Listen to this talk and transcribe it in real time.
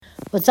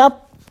What's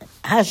up?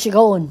 How's she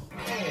going?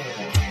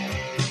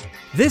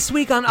 This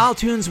week on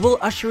iTunes, we'll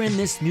usher in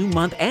this new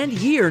month and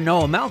year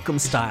Noah Malcolm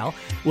style.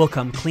 We'll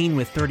come clean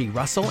with 30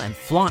 Russell and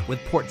flaunt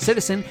with Port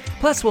Citizen.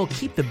 Plus, we'll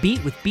keep the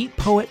beat with beat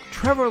poet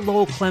Trevor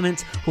Lowell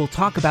Clements, who'll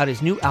talk about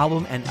his new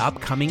album and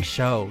upcoming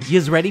show.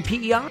 Yous ready,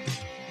 PEI?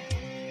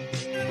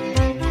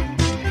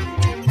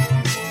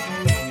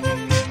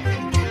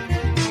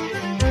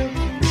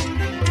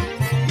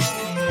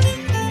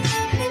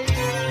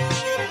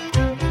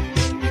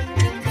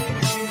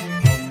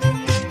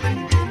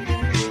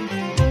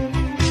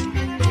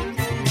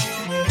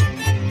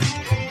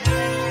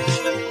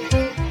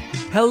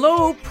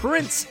 Hello,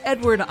 Prince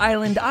Edward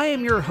Island. I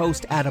am your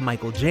host, Adam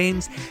Michael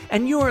James,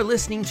 and you are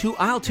listening to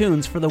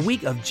iTunes for the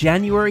week of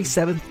January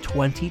 7th,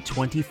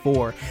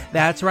 2024.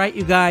 That's right,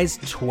 you guys,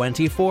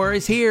 24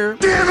 is here.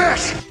 Damn it!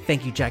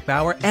 Thank you, Jack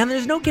Bauer. And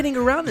there's no getting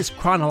around this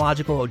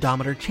chronological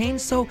odometer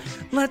change, so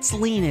let's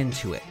lean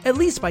into it, at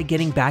least by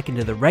getting back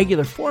into the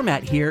regular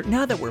format here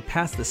now that we're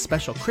past the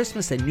special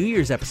Christmas and New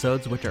Year's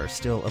episodes, which are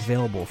still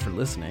available for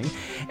listening,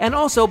 and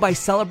also by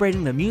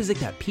celebrating the music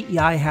that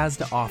PEI has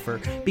to offer,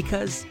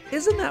 because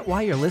isn't that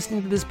why you're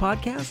listening to this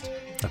podcast?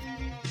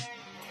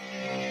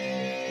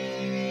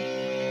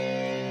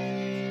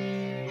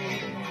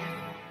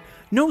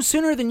 No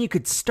sooner than you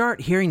could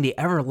start hearing the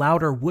ever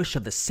louder whoosh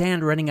of the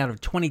sand running out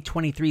of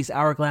 2023's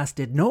hourglass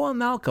did Noah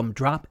Malcolm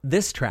drop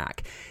this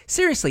track.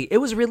 Seriously, it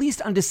was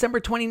released on December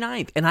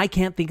 29th, and I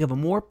can't think of a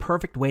more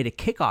perfect way to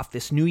kick off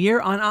this new year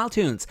on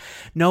iTunes.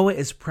 Noah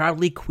is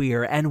proudly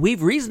queer, and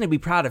we've reason to be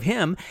proud of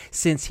him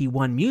since he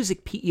won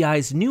Music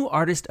PEI's New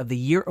Artist of the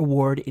Year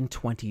award in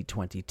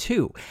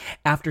 2022.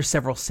 After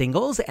several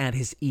singles and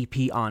his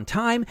EP On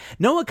Time,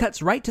 Noah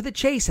cuts right to the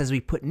chase as we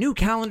put new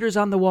calendars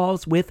on the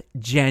walls with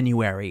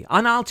January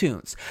on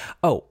iTunes.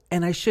 Oh,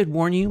 and I should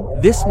warn you,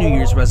 this New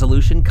Year's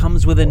resolution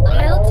comes with an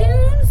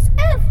iTunes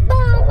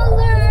F-bomb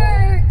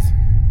alert!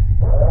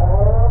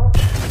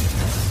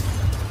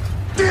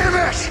 Damn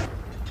it!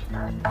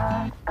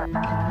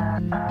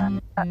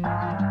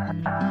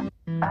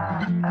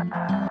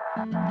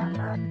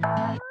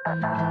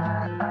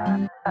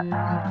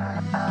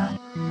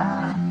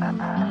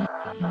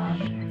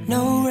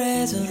 No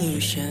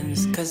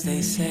resolutions, 'cause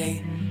they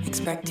say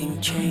expecting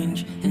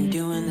change and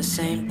doing the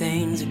same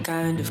things are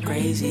kind of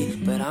crazy.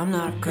 But I'm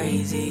not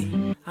crazy,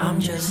 I'm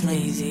just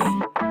lazy.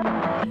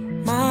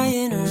 My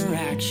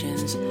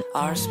interactions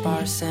are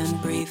sparse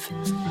and brief.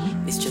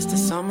 It's just a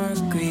summer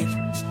of grief,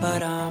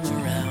 but I'm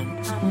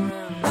around.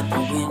 But the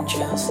wind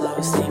chill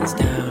slows things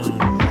down.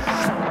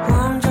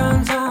 Long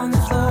johns on the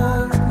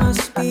floor,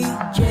 must be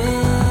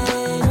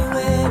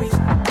January.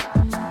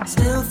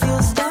 Still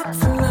feel stuck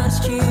from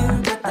last year,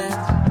 but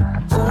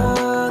that's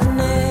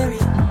ordinary.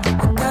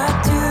 I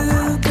got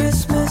 2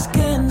 Christmas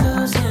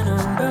candles and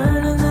I'm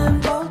burning them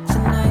both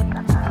tonight.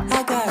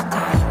 I got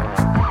time.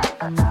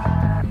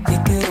 It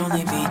could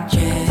only be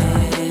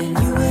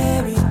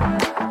January.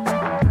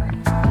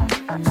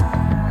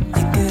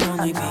 It could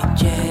only be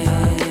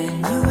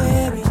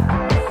January.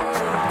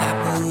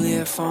 Apple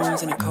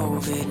earphones and a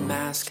COVID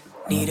mask.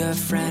 Need a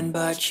friend,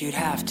 but you'd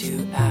have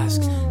to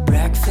ask.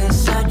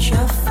 Breakfast, such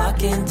a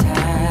fucking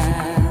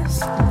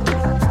task.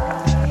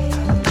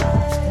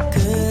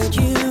 Could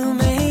you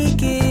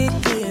make it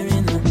here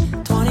in the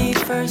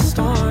 21st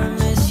storm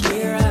this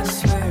year? I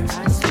swear.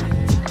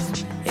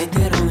 It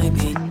could only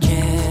be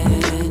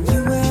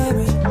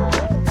January.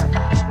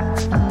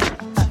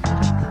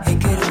 It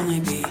could only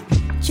be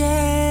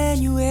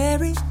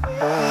January.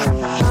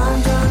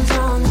 Long johns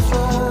on the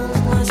floor,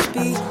 must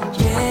be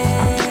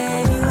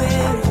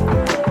January.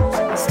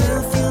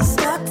 Still feel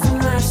stuck from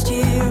last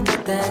year,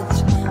 but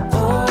that's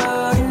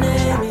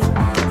ordinary.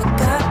 I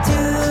got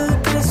 2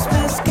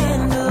 Christmas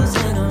candles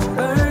and I'm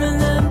burning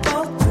them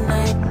both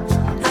tonight.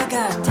 I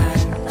got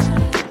time.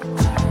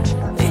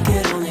 It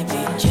could only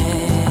be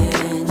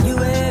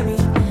January.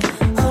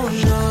 Oh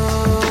no.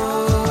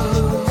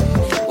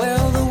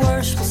 Well, the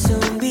worst will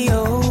soon be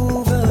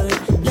over.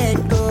 Let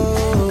go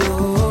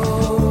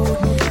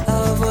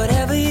of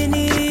whatever you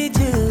need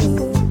to.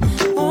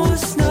 More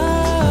snow.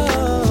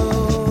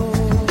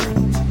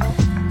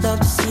 Love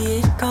to see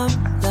it come,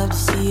 love to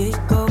see it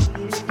go.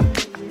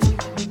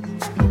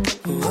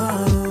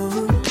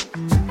 Whoa.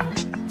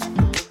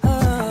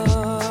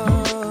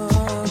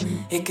 Oh,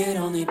 it could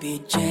only be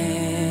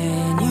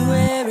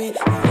January.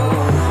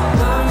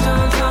 Long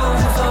johns on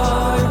the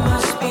floor, it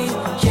must be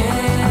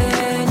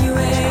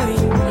January.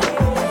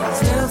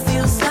 Still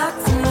feel stuck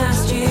from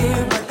last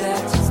year, but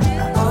that's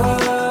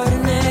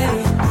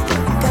ordinary.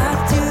 Got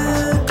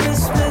 2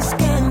 Christmas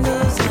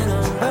candles and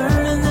I'm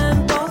burning them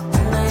both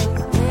tonight.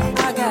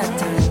 I got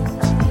time.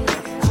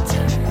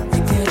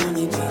 It could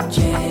only be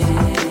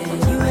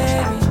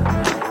January.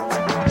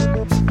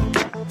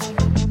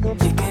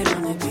 It could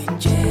only be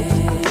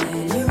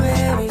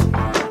January.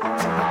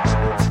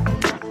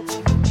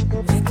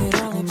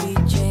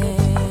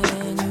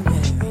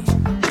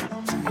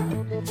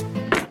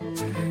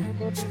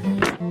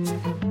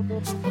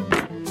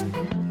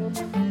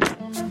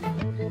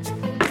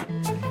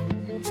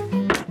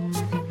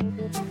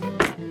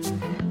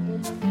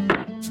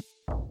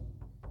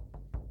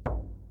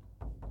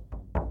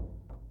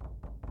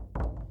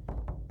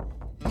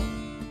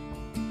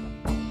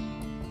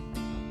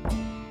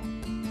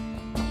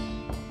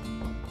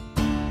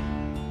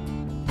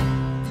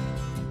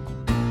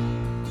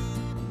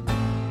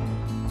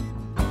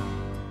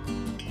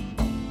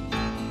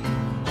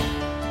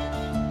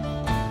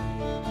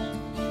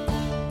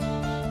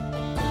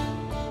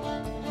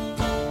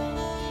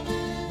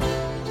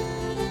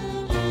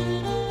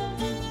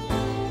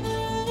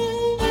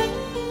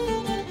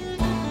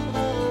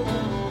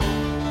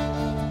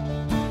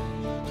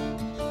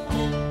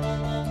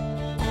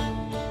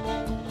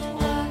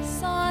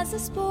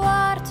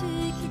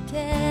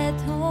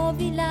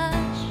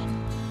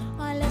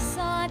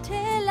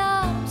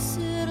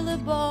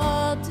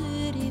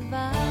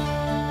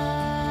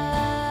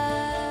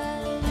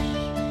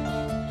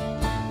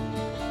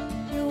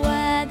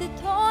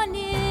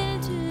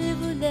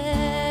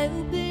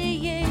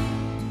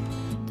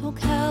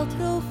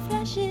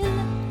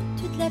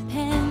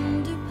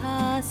 peines du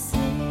passé.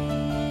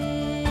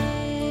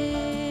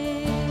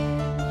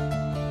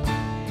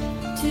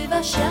 Tu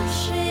vas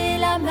chercher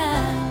la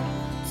mer,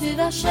 tu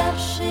vas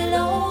chercher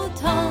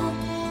longtemps,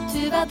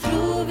 tu vas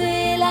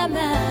trouver la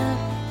mer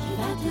qui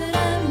va te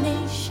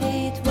ramener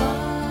chez toi.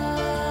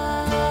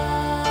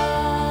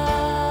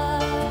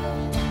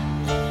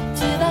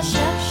 Tu vas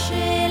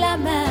chercher la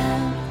mer,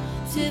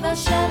 tu vas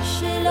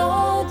chercher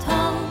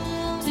longtemps,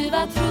 tu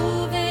vas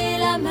trouver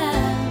la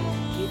mer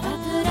qui va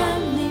te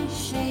ramener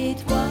chez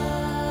toi.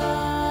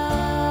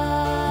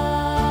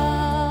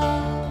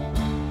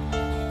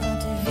 Quand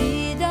tu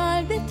vis dans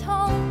le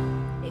béton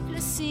et que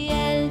le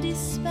ciel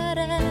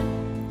disparaît,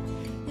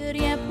 de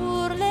rien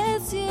pour les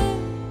yeux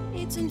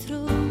et tu ne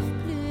trouves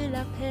plus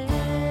la paix.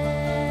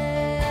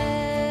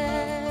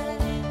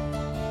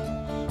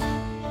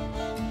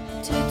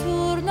 Tu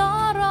tournes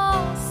en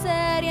rond,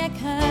 c'est rien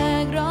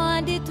qu'un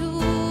grand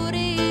détour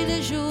et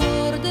le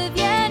jour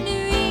devient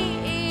nuit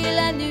et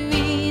la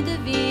nuit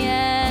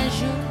devient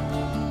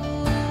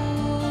jour.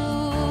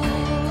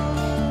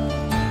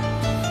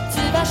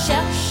 Tu vas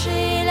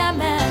chercher la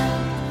mer,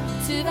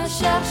 tu vas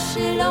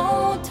chercher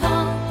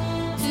longtemps,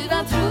 tu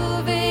vas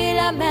trouver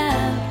la mer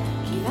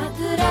qui va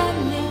te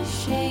ramener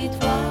chez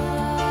toi.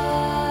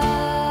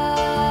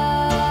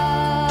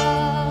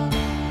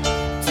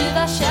 Tu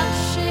vas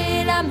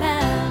chercher la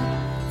mer,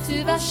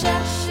 tu vas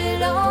chercher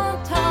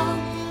longtemps,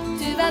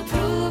 tu vas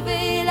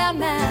trouver la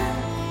mer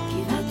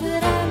qui va te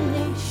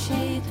ramener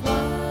chez toi.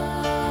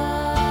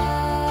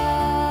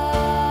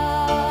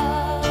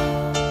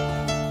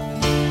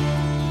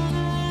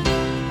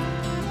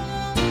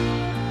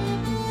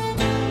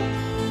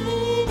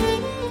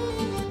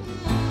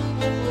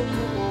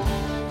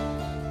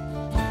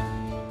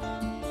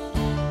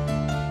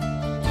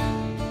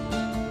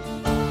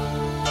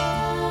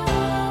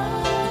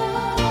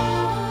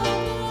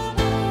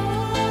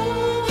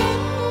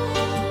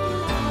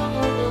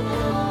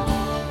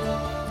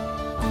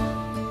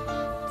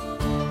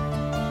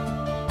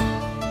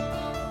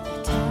 Le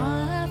temps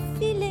a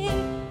filé,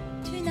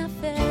 tu n'as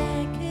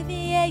fait que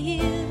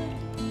vieillir.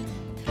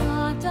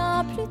 30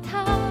 ans plus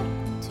tard,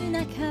 tu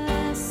n'as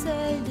qu'un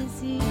seul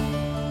désir,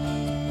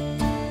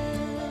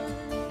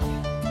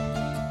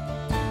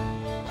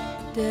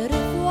 de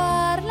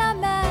revoir la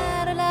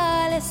mer,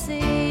 la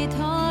laisser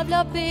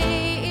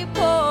t'envelopper et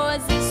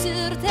poser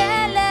sur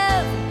tes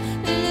lèvres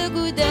le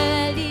goût de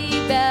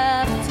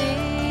liberté.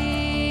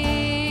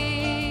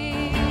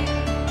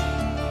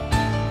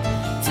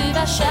 Tu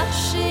vas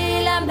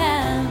chercher la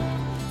mer,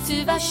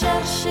 tu vas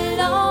chercher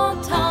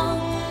longtemps,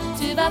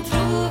 tu vas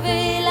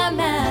trouver la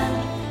mer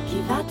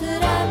qui va te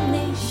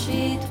ramener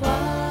chez toi.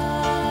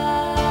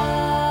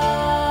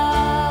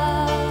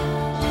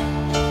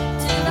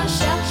 Tu vas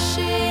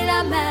chercher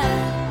la mer,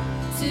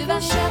 tu vas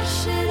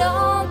chercher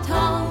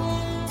longtemps,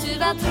 tu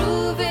vas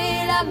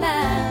trouver la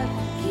mer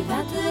qui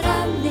va te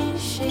ramener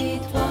chez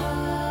toi.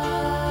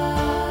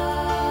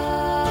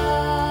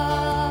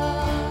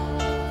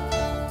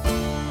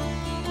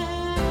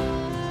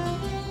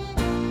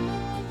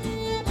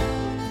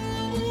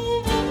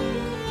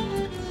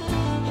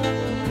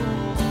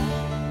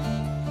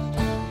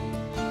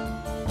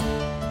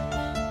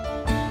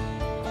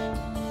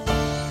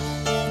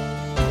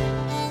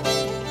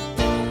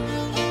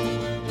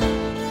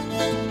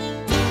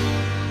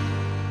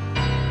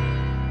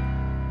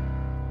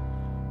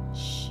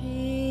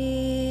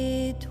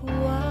 Chez toi.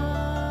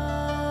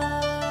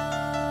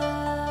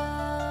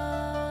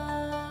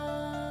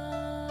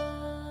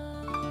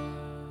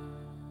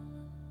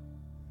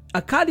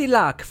 A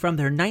Cadillac from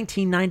their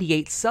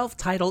 1998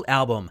 self-titled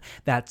album.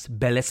 That's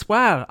Bel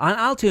Espoir on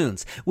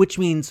iTunes, which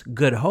means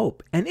good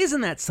hope. And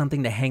isn't that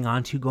something to hang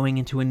on to going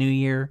into a new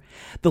year?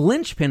 The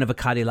linchpin of A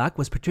Cadillac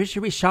was Patricia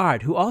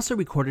Richard, who also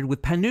recorded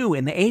with Panu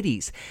in the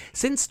 80s.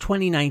 Since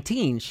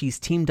 2019, she's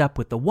teamed up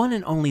with the one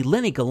and only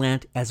Lenny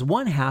Gallant as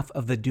one half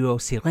of the duo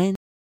Sirène.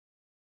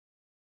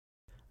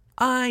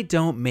 I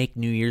don't make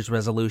New Year's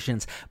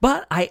resolutions,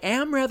 but I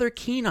am rather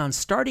keen on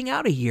starting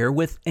out a year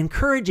with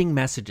encouraging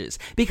messages,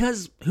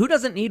 because who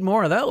doesn't need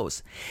more of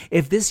those?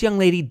 If this young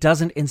lady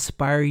doesn't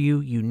inspire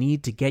you, you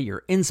need to get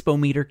your inspo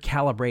meter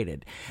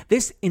calibrated.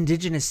 This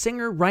Indigenous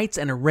singer writes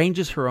and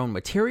arranges her own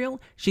material,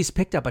 she's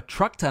picked up a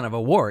truck ton of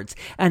awards,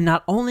 and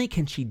not only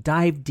can she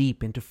dive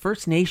deep into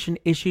First Nation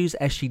issues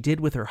as she did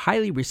with her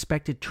highly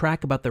respected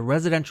track about the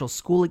residential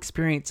school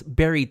experience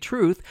Buried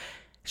Truth,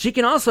 she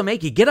can also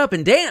make you get up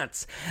and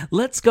dance.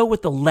 Let's go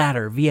with the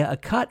latter via a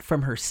cut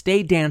from her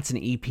Stay Dancin'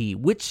 EP,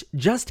 which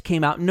just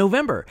came out in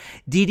November.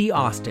 Dee Dee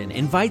Austin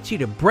invites you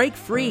to break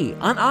free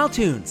on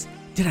iTunes.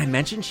 Did I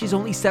mention she's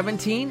only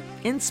 17?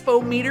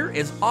 Inspo meter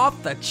is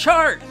off the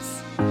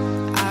charts.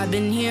 I've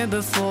been here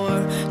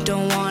before,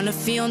 don't wanna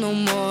feel no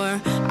more.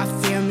 I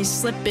fear me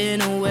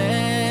slipping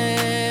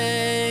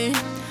away.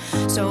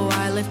 So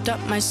I lift up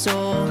my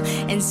soul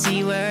and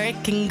see where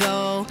it can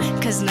go.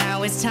 'Cause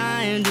now it's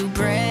time to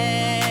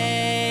break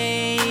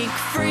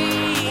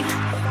free,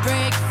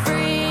 break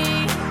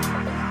free.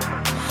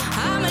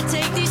 I'ma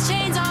take these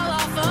chains all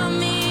off of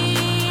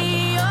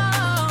me.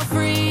 Oh,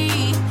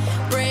 free,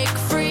 break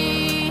free.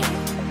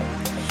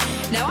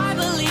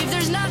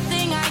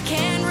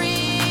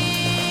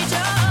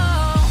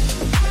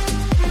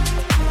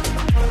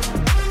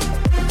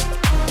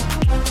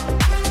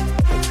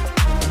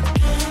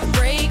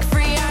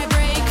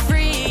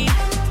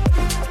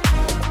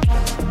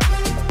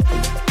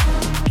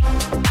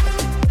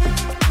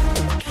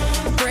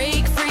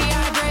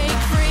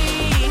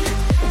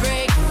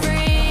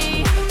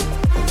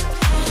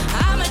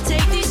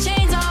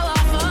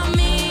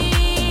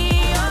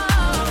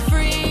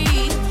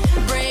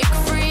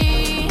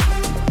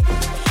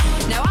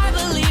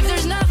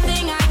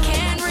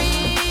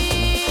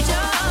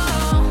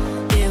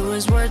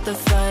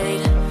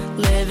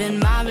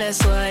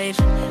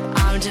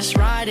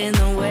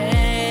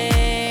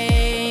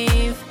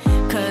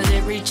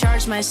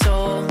 crush my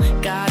soul.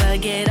 Gotta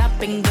get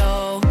up and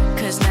go,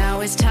 'cause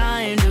now it's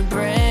time to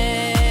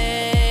break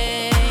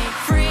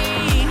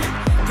free,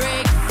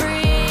 break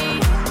free.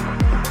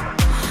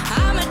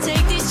 I'ma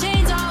take these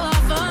chains all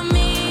off of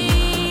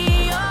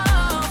me.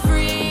 Oh,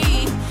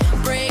 free,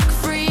 break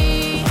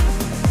free.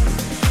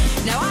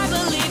 Now I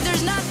believe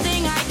there's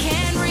nothing I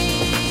can't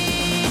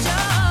reach.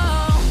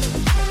 Oh.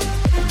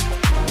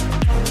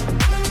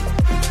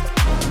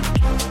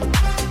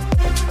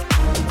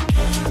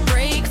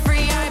 Break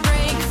free, I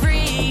break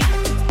free.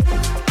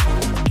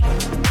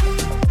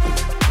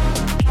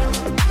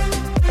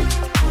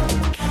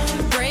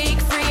 Break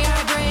free,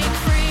 I break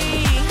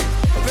free.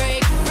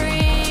 Break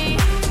free.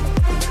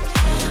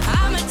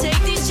 I'ma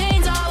take these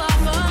chains all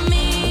off of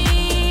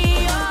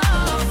me.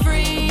 Oh,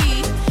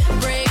 free,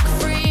 break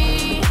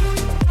free.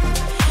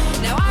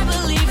 Now I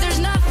believe there's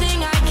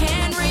nothing I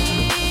can't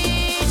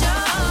reach.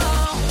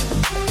 Oh.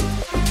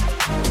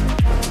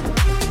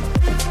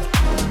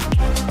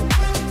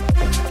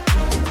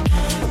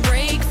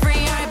 Break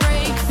free, I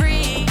break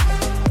free.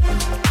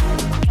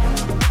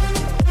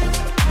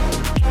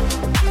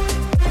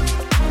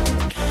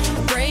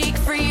 Break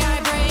free, I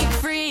break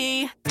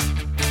free.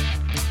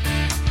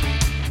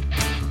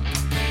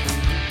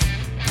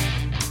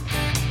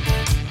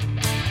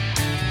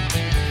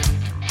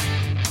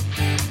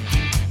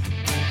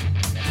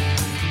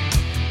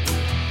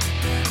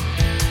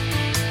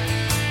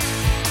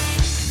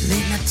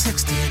 Late night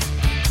texting,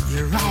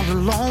 you're all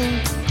alone,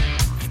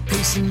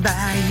 pacing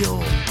by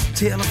your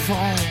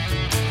telephone.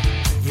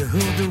 You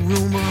heard the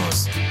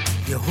rumors,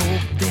 you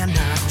hope they're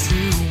not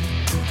true.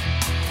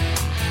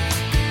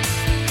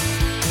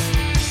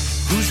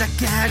 Who's that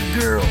guy,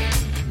 girl?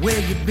 Where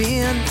you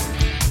been?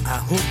 I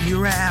hope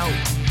you're out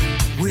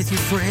with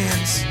your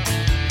friends.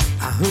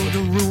 I heard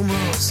the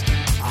rumors,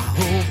 I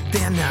hope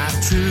they're not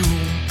true.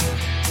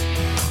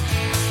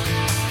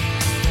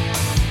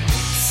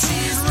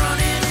 She's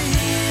running to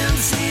him,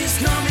 she's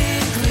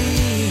coming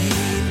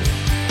clean.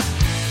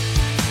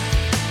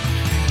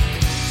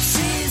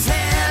 She's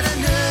had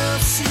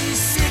enough, she's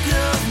sick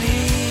of me.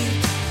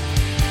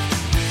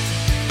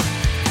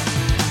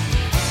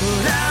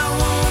 But I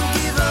won't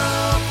give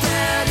up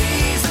that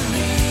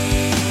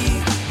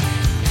easily.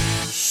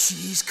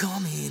 She's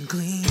coming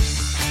clean.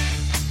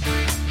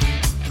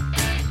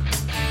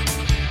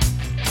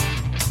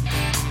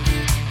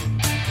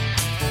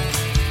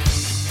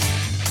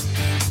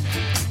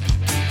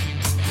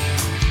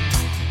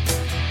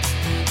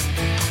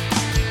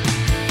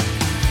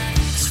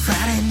 It's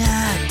Friday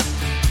night,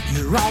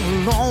 you're all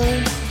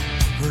alone.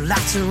 Her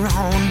lights are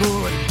on,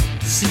 but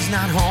she's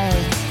not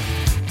home.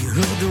 You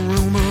heard the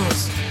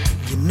rumors,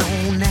 you know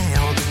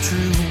now the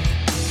truth.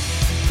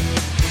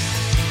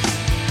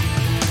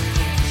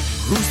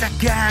 Who's that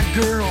guy,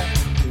 girl?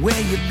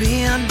 Where you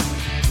been?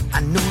 I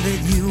know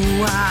that you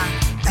are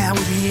out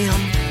with him.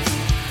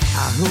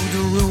 I heard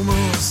the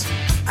rumors,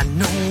 I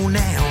know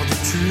now the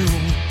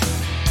truth.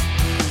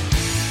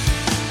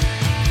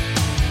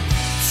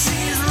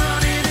 She's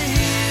running to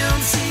him,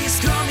 she's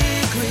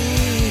coming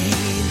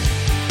clean.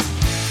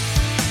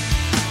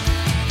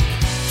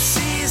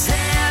 She's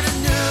had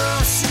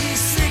enough, she's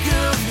sick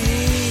of me.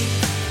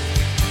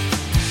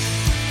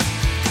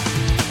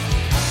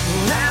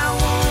 But I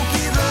won't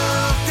give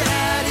up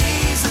that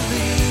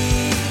easily.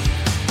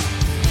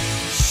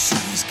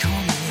 She's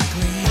coming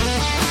clean.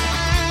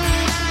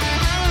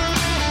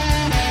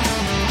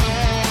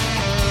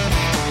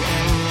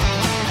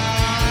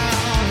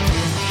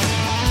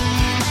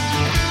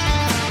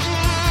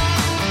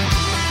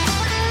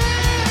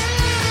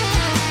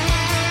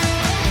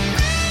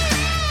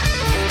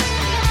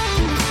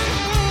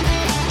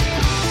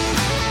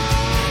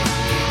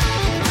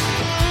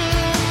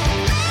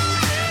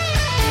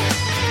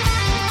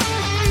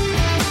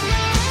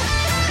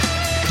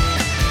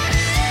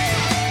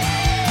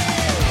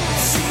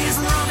 She's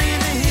running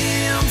to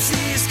him,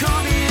 she's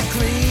coming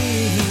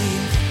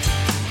clean.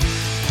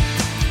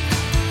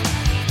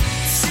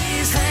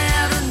 She's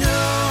had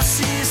enough,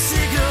 she's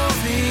sick of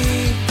me.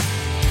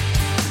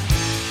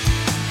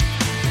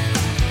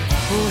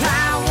 But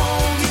I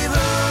won't give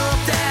up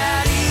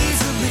that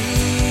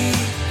easily.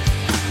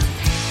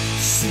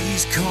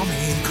 She's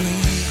coming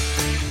clean.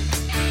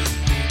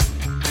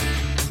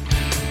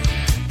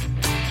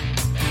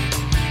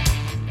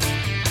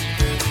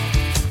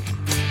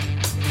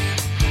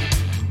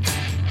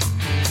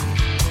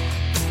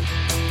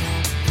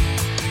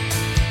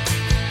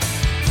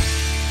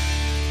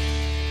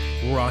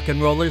 Rock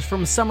and rollers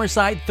from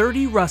Summerside,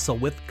 30 Russell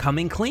with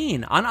Coming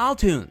Clean on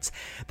iTunes.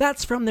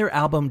 That's from their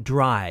album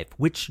Drive,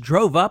 which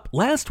drove up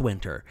last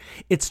winter.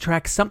 Its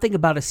track Something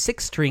About a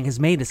Six String has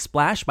made a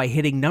splash by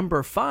hitting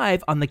number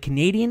 5 on the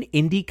Canadian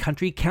Indie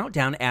Country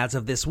Countdown as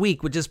of this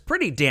week, which is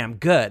pretty damn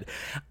good.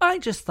 I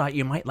just thought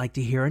you might like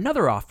to hear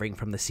another offering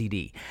from the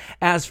CD.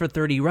 As for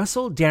 30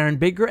 Russell, Darren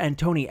Bigger and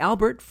Tony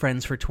Albert,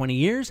 friends for 20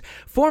 years,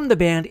 formed the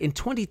band in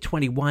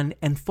 2021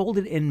 and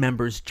folded in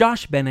members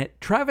Josh Bennett,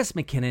 Travis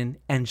McKinnon,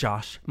 and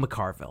Josh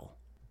McCarville.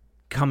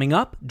 Coming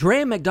up,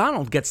 Drea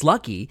McDonald gets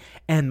lucky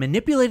and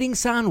manipulating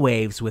sound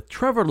waves with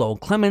Trevor Lowell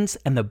Clements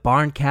and the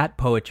Barn Cat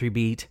Poetry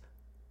Beat.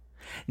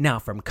 Now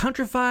from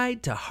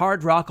countrified to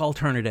hard rock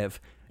alternative.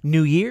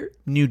 New year,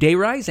 New Day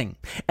Rising.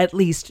 At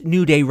least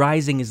New Day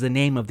Rising is the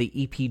name of the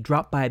EP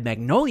dropped by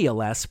Magnolia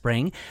last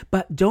spring,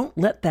 but don't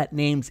let that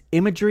name's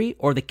imagery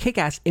or the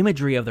kick-ass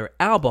imagery of their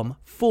album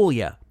fool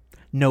ya.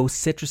 No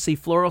citrusy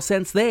floral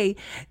scents they.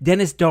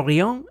 Dennis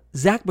Dorion,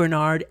 Zach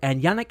Bernard,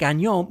 and Yannick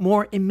Gagnon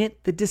more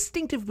emit the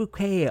distinctive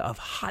bouquet of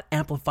hot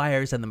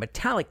amplifiers and the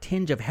metallic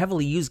tinge of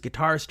heavily used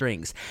guitar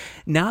strings.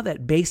 Now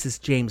that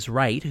bassist James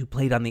Wright, who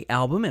played on the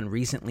album and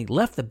recently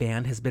left the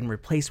band, has been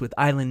replaced with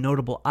island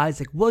notable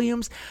Isaac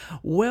Williams,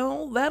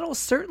 well, that'll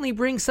certainly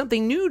bring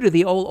something new to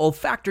the old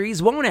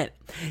olfactories, won't it?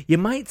 You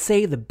might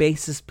say the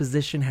bassist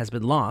position has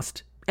been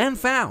lost and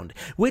found,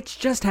 which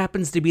just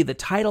happens to be the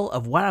title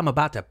of what I'm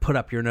about to put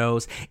up your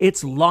nose.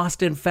 It's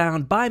Lost and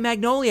Found by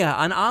Magnolia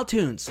on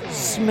iTunes.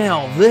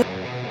 Smell this.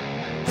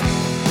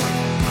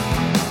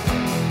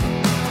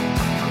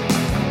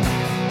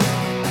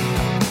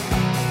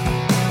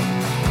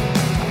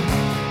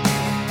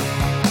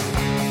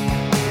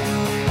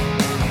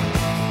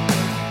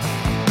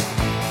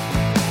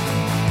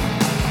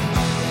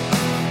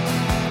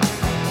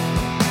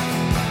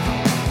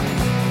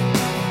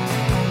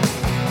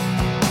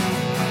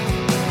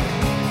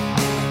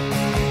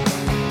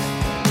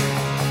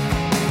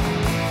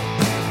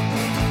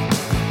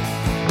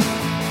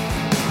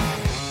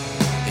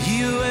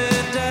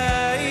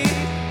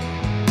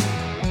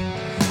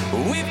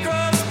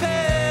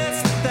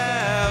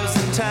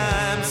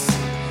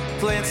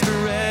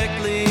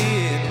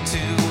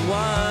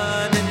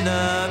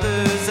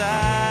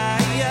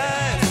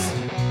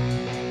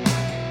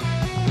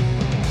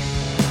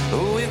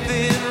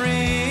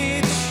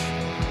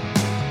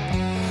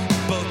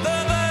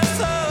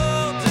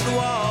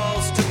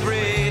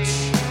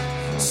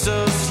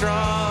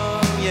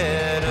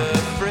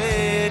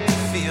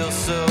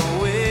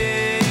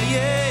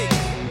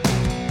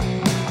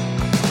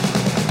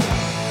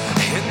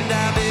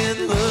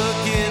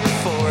 Looking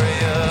for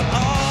you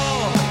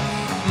all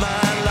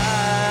my life.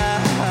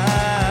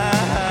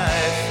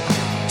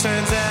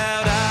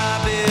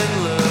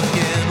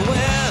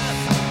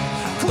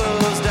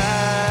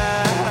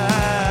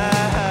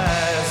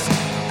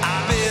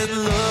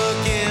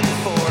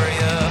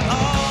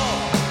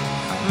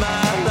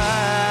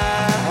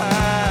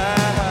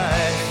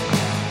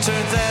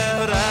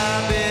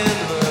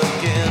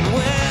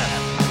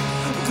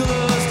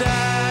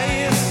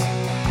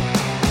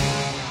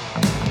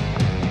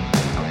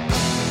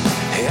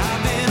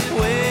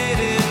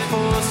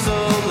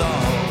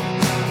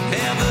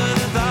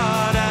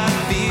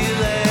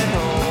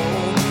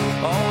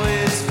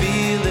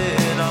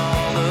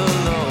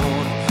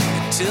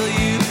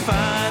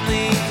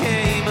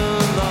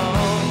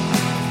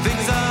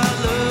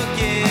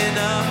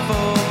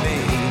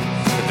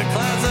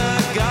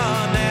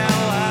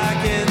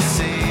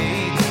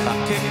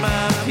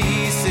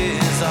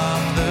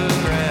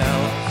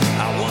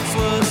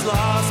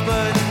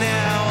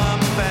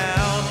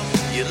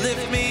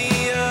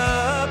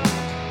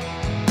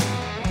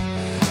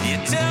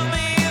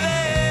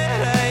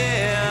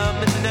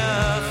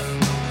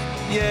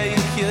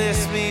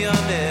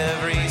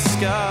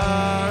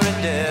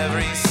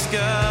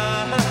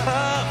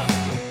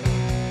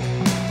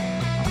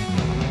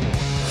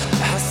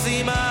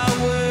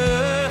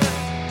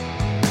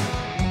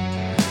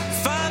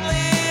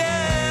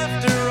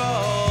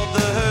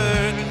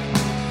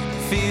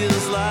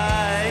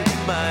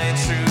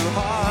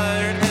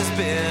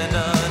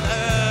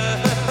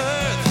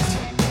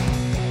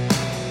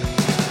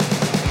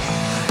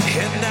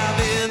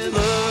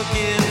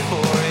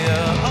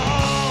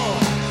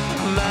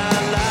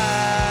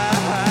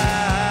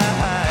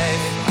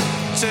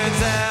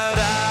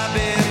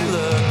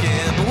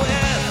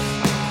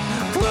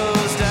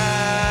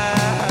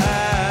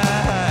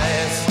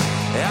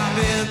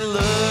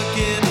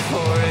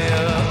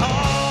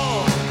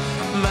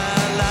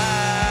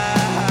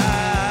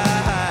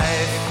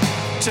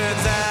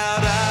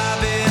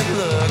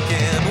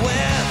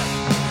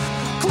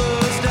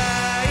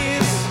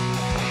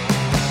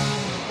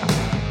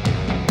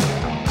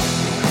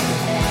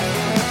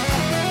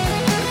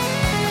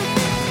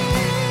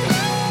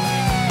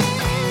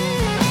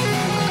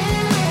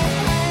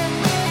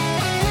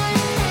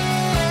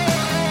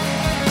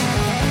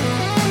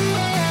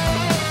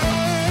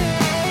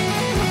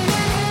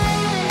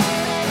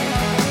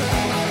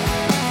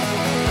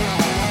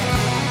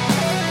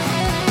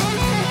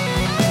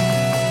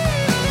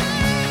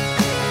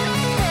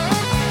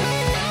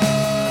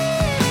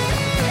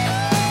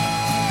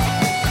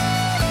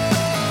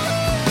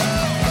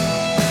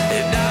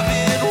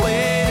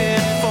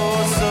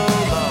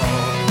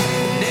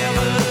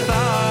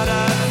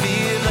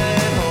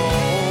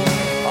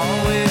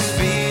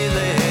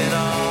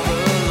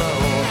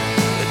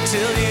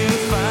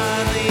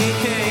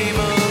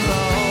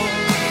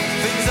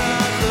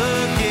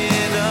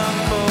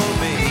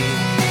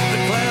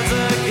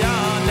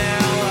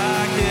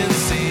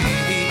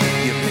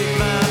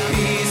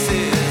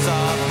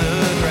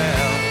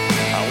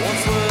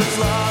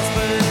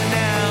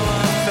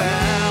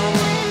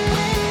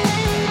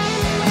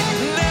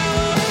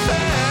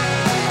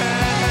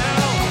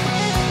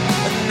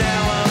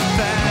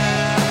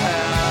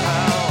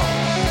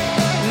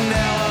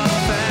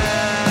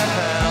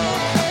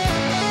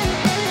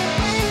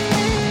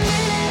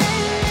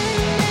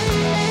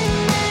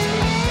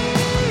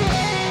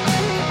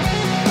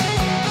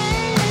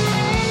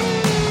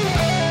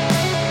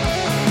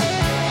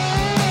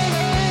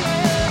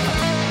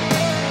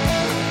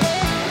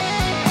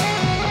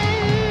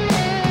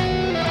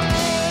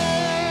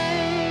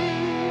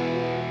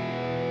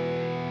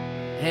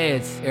 Hey,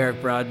 it's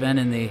Eric Broadbent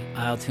in the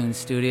isletunes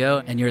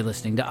studio, and you're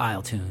listening to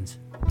isletunes.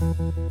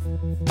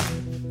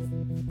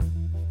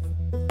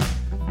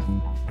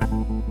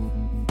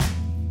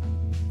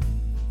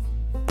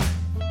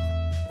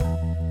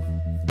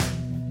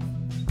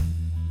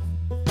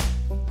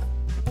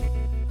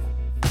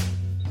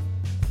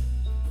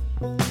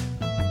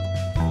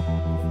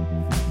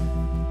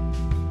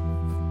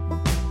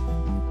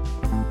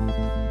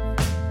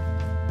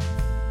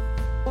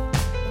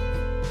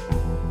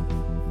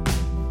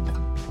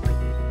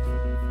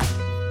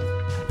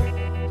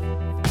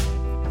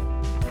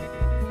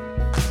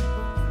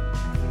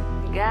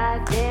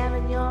 God damn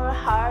it, you're a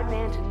hard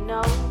man to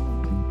know.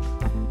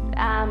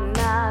 I'm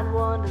not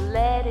one to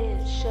let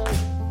it show.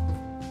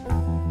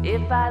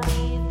 If I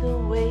lead the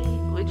way,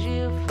 would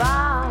you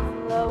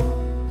follow?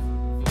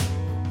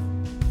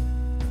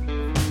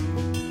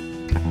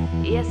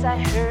 Yes, I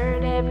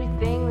heard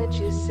everything that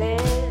you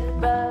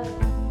said, but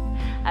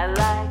I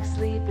like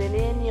sleeping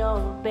in your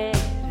bed.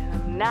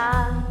 I'm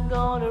not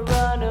gonna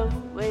run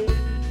away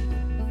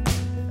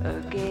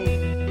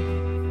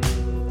again.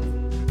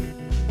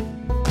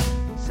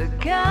 So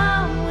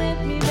come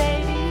with me,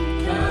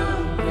 baby.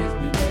 Come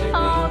with me, baby.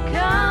 Oh,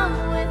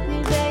 come with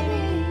me,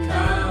 baby.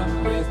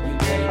 Come with me,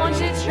 baby. Won't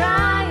you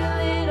try a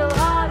little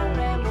harder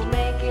and we'll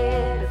make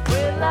it if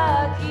we're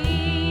lucky.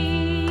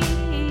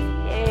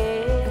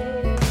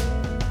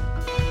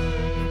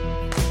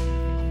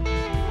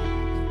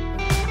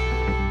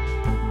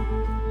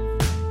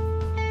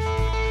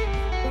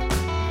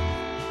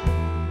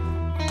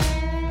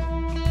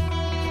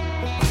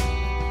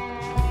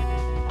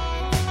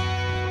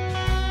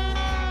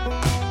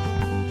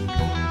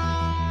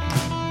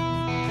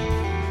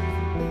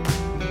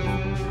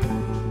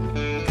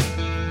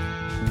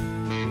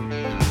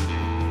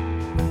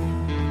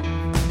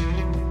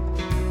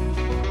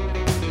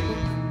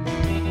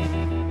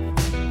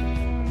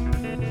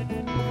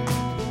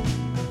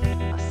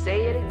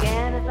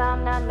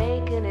 I'm not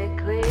making it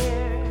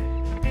clear.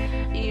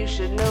 You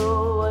should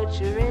know what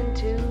you're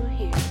into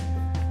here.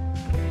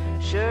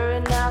 Sure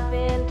enough,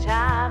 in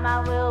time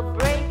I will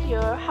break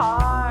your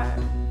heart.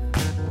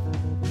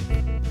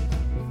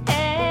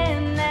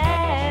 And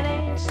that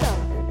ain't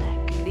something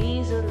that can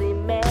easily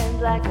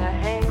mend, like a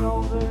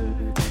hangover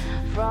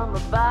from a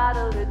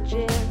bottle of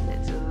gin.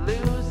 It's a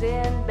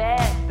losing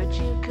bet, but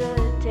you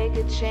could take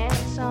a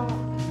chance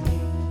on.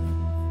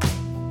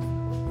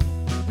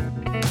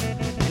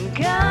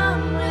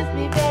 Come with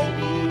me,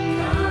 baby.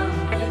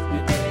 Come with me,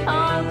 baby.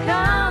 Oh,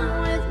 come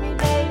with me,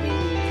 baby.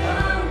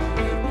 Come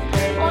with me,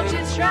 baby. Won't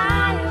you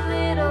try a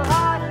little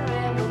harder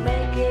and we'll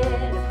make it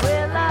if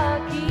we're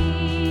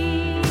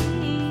lucky.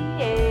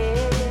 Yeah.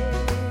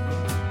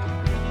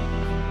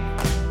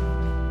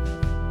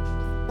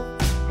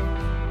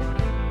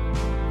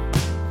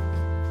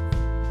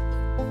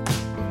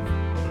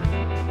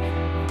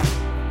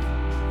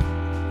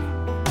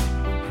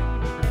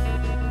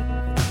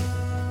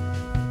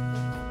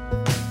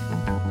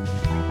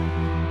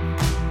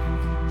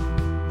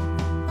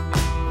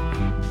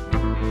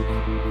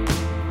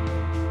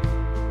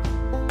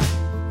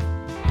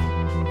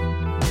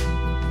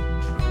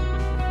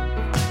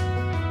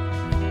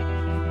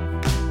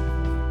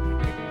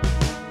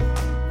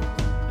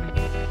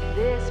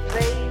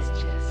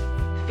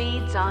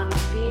 On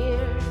fear,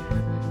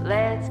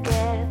 let's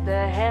get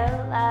the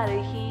hell out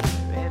of here.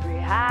 Every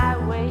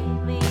highway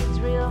leads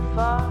real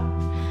far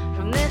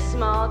from this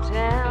small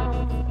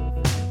town,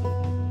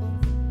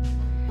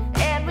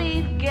 and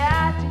we've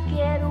got to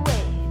get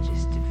away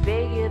just to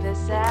figure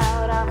this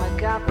out. I'm a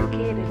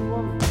complicated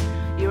woman,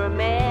 you're a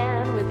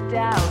man with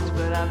doubts,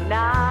 but I'm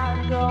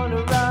not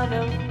gonna run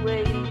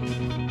away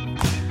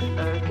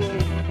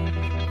again.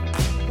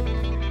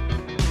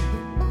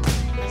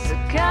 So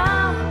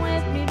come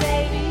with me,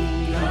 baby.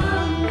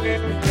 Come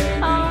with me,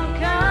 baby. Oh,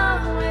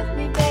 come with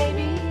me,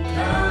 baby.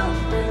 Come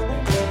with me,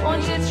 baby.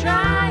 Won't you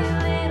try a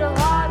little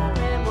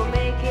harder and we'll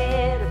make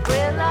it if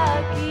we're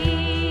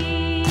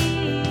lucky.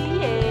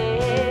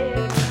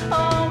 Yeah.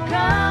 Oh,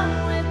 come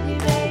with me,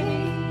 baby.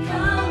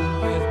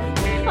 Come with me,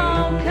 baby. Oh,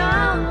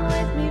 come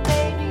with me,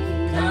 baby.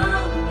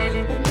 Come with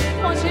me,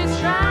 baby. Won't you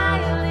try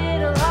a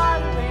little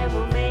harder and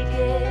we'll make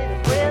it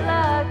if we're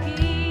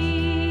lucky.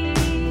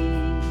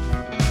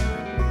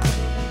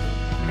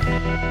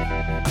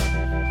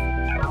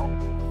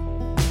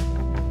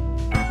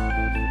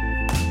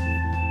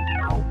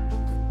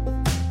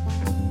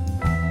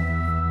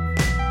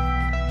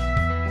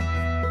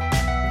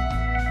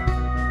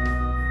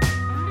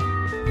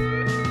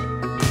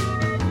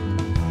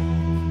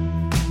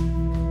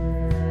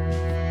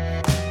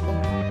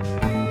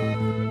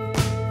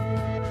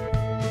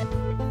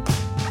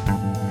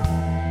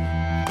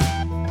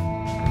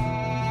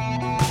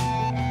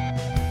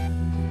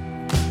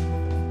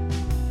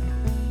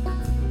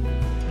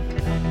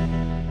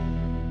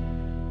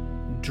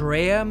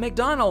 Drea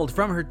McDonald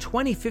from her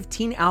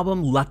 2015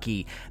 album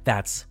Lucky.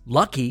 That's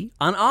Lucky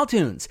on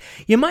iTunes.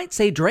 You might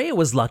say Drea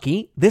was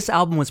lucky. This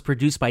album was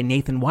produced by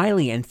Nathan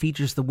Wiley and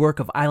features the work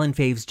of Island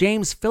faves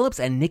James Phillips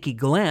and Nikki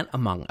Gallant,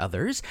 among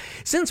others.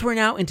 Since we're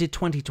now into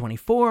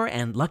 2024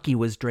 and Lucky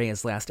was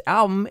Drea's last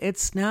album,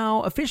 it's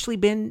now officially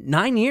been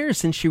 9 years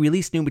since she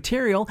released new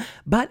material,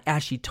 but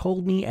as she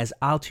told me as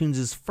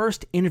iTunes'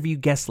 first interview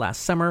guest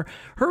last summer,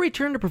 her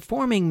return to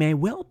performing may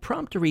well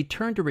prompt a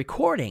return to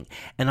recording,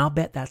 and I'll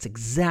bet that's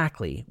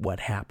exactly what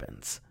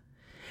happens.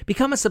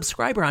 Become a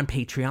subscriber on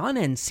Patreon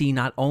and see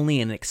not only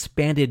an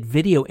expanded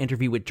video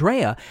interview with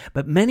Drea,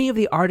 but many of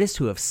the artists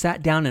who have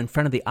sat down in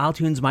front of the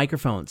iTunes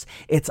microphones.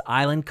 It's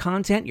island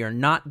content you're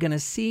not going to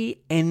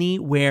see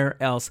anywhere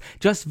else.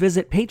 Just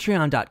visit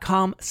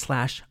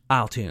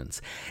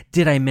patreon.com/iTunes.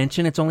 Did I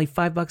mention it's only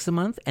 $5 a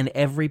month and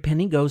every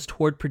penny goes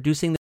toward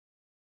producing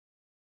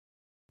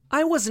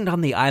I wasn't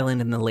on the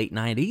island in the late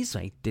 90s.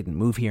 I didn't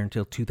move here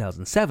until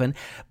 2007,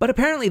 but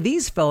apparently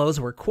these fellows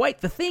were quite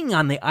the thing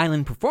on the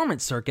island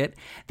performance circuit.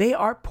 They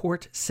are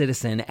Port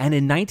Citizen, and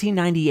in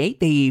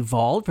 1998 they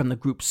evolved from the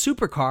group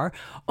Supercar,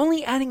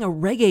 only adding a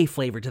reggae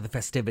flavor to the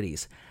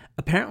festivities.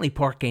 Apparently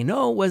Porque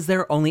No was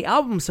their only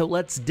album, so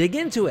let's dig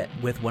into it.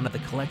 With one of the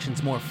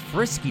collection's more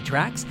frisky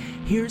tracks,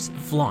 here's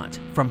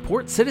Flaunt from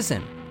Port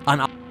Citizen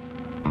on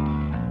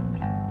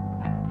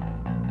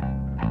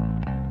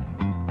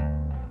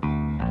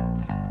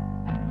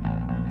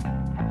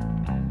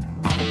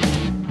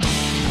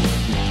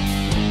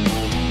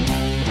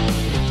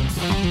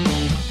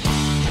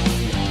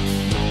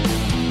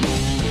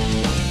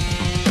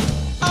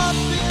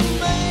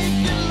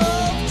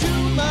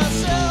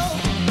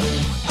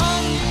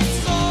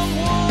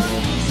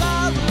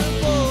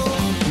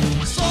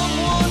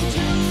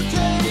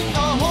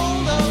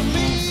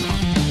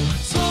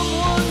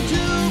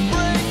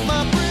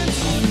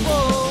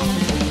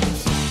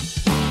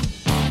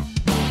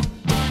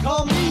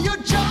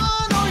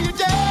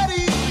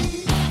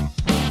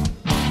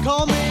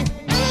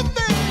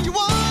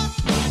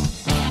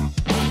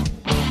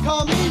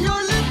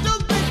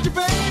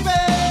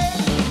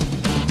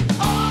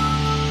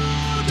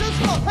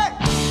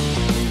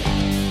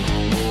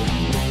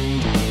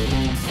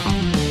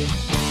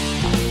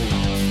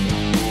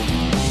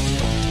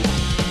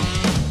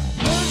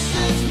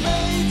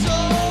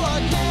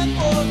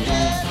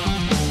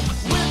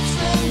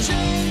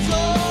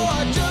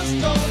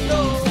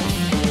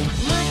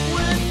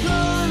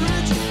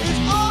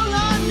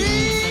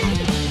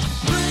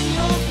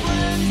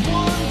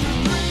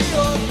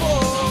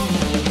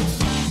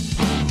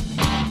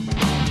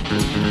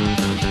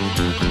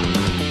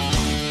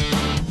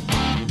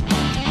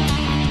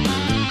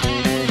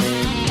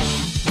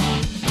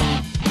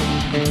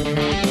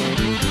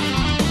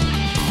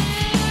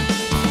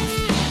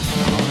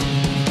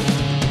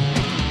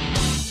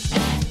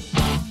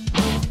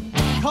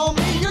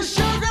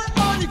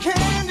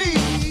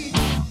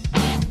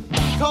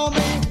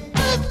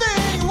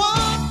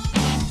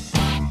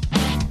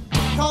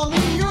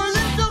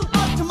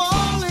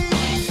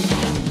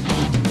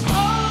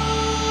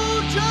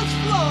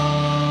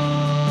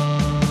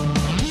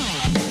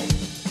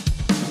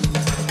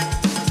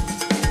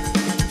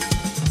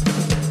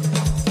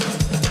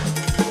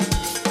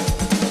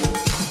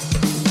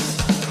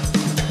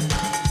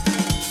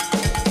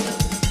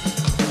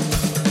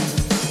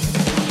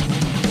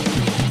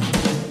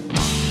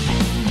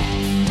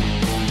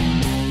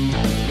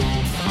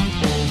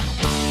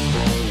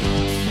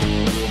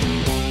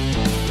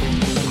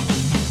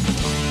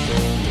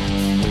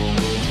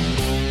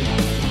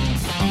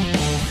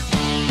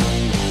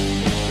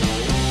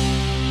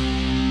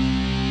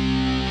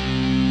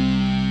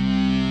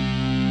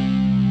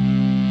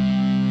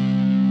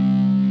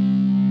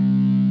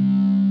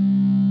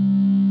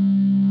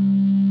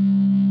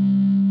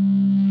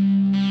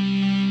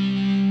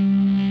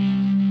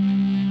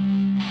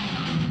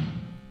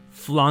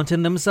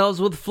flaunting themselves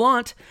with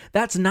Flaunt.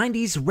 That's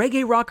 90s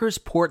reggae rockers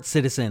Port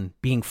Citizen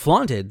being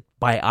flaunted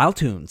by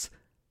iTunes.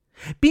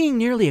 Being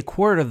nearly a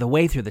quarter of the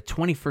way through the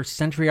 21st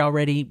century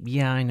already,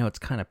 yeah, I know it's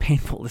kind of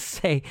painful to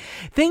say,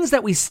 things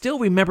that we still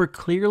remember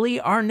clearly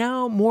are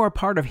now more a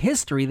part of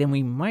history than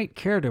we might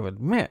care to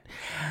admit.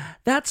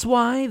 That's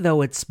why,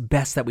 though it's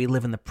best that we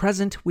live in the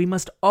present, we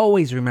must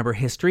always remember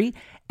history,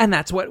 and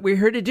that's what we're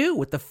here to do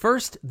with the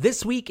first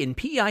This Week in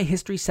PEI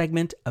History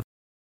segment of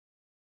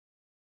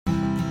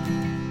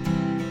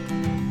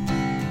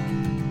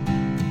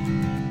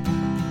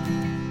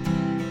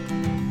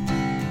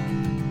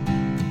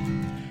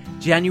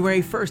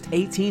January 1st,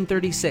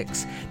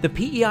 1836, the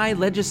PEI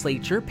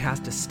legislature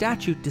passed a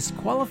statute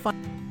disqualifying...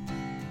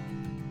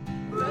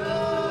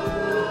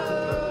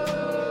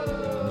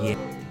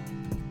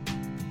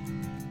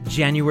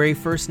 January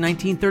 1st,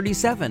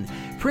 1937,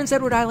 Prince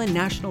Edward Island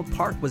National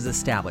Park was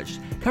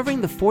established,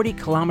 covering the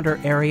 40-kilometer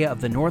area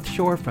of the North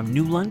Shore from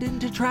New London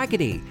to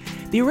Tracadie.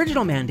 The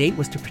original mandate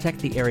was to protect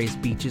the area's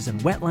beaches and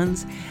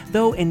wetlands,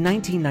 though in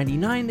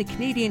 1999 the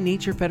Canadian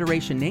Nature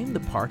Federation named the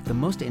park the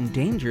most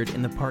endangered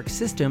in the park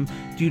system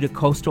due to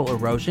coastal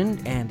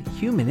erosion and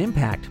human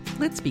impact.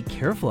 Let's be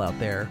careful out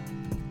there.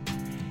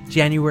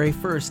 January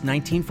 1st,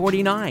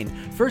 1949,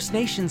 First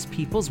Nations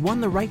peoples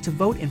won the right to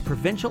vote in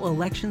provincial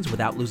elections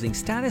without losing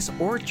status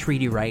or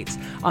treaty rights.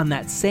 On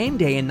that same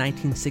day in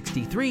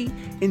 1963,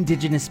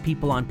 Indigenous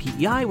people on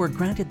PEI were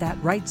granted that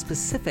right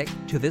specific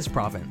to this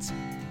province.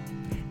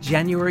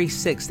 January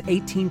 6,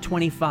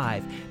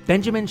 1825,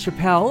 Benjamin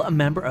Chappell, a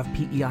member of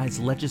PEI's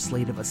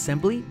Legislative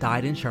Assembly,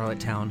 died in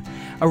Charlottetown.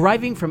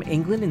 Arriving from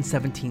England in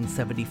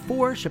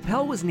 1774,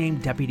 Chappell was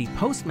named Deputy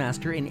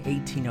Postmaster in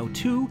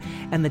 1802,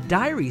 and the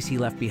diaries he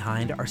left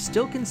behind are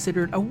still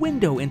considered a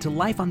window into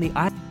life on the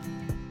island.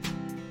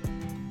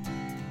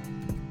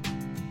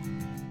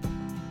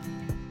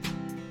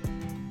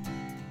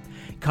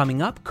 Coming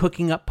up,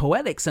 cooking up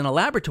poetics in a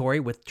laboratory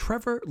with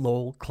Trevor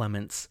Lowell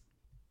Clements.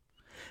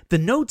 The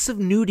notes of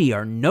Nudie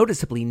are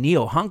noticeably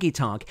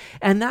neo-honky-tonk,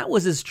 and that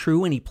was as true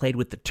when he played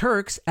with the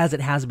Turks as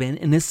it has been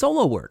in his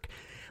solo work.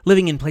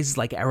 Living in places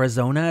like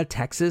Arizona,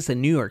 Texas,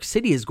 and New York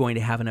City is going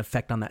to have an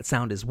effect on that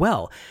sound as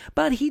well,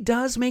 but he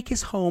does make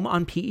his home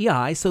on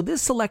PEI, so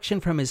this selection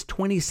from his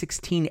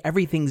 2016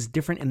 Everything's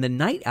Different in the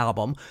Night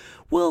album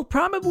will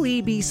probably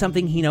be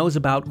something he knows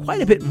about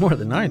quite a bit more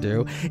than I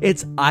do.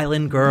 It's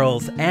Island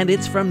Girls, and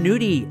it's from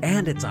Nudie,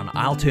 and it's on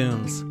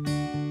iTunes.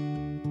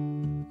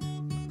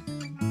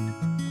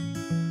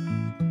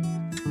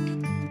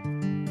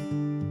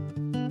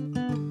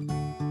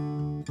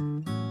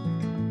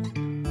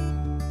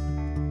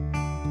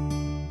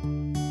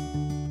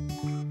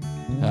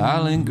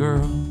 Island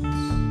girls,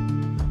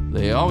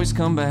 they always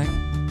come back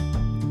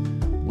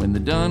when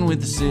they're done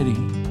with the city.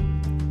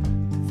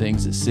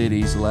 Things that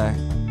cities lack,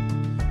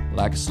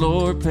 like a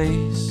slower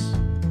pace,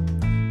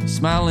 a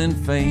smiling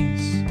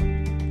face,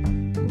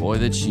 a boy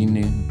that she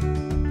knew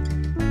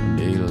one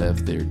day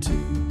left there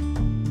too.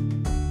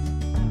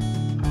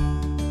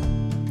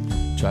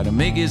 Try to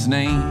make his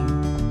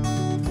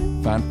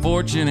name, find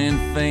fortune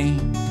and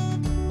fame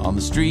on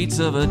the streets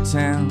of a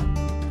town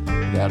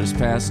without his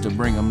past to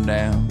bring him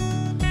down.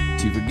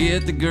 To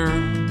forget the girl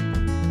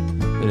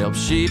that helped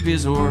shape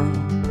his world.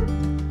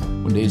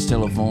 One day his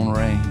telephone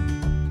rang,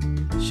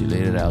 she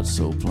laid it out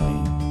so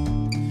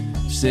plain.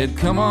 She said,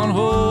 come on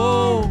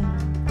home,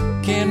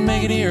 can't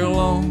make it here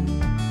alone.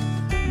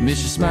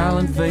 Miss your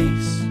smiling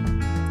face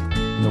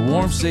and the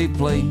warm, safe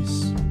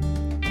place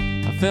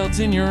I felt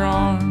in your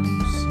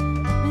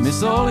arms.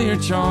 Miss all of your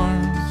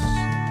charms,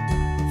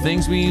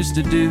 things we used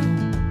to do,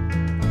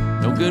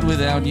 no good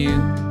without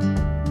you.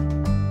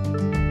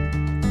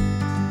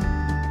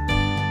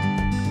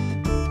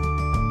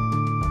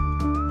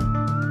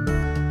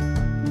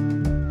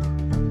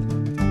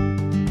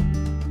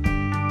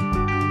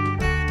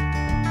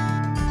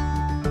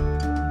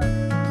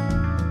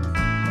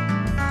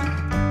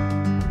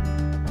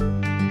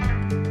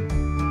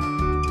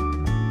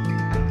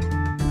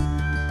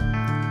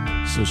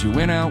 So she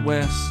went out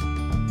west,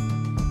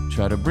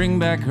 tried to bring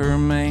back her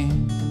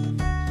man,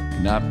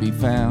 could not be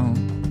found,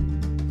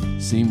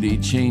 seemed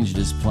he'd changed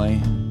his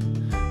plan.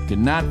 Could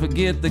not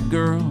forget the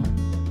girl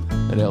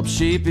that helped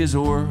shape his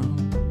world.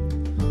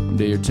 One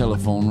day her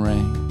telephone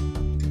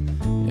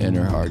rang, and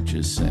her heart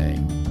just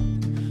sang.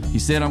 He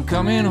said, I'm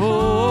coming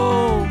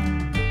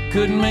home,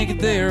 couldn't make it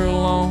there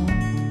alone.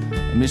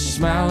 I miss your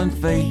smiling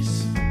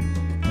face,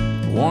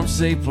 a warm,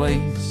 safe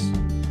place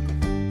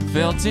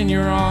felt in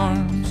your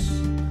arms.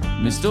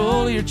 Missed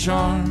all your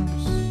charms,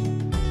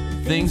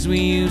 things we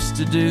used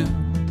to do,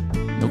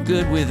 no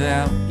good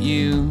without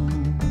you.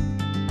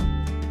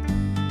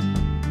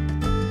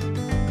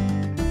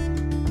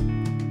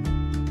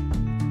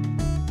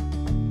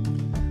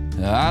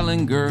 The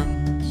island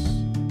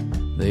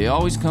girls, they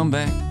always come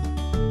back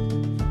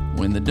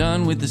when they're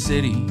done with the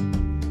city.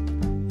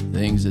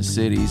 Things that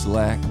cities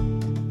lack,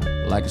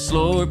 like a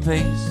slower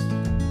pace,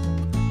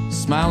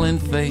 smiling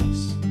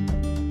face,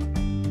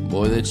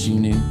 boy that she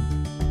knew.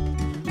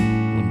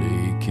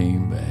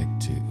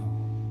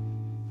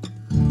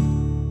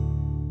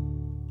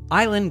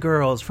 Island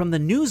Girls from the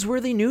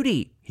newsworthy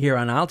Nudie here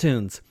on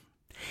iTunes.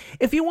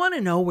 If you want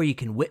to know where you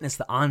can witness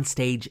the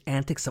onstage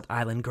antics of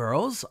Island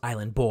Girls,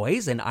 Island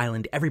Boys, and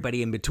Island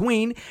everybody in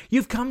between,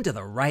 you've come to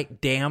the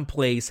right damn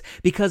place,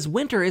 because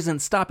winter isn't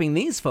stopping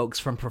these folks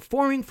from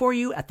performing for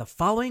you at the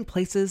following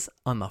places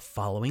on the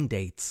following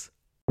dates.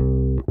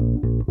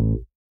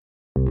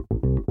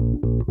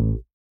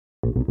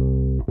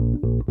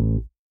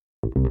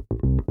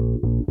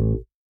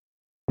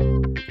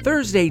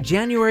 Thursday,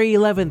 January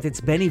 11th, it's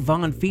Benny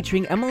Vaughn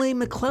featuring Emily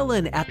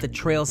McClellan at the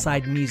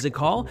Trailside Music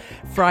Hall.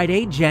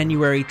 Friday,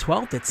 January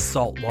 12th, it's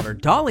Saltwater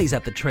Dollies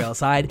at the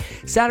Trailside.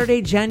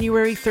 Saturday,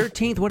 January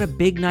 13th, what a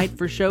big night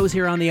for shows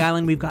here on the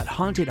island. We've got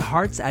Haunted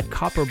Hearts at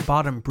Copper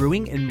Bottom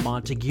Brewing in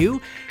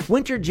Montague,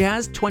 Winter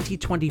Jazz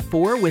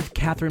 2024 with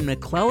Catherine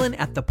McClellan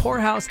at the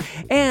Poorhouse,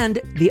 and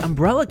the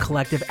Umbrella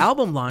Collective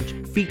album launch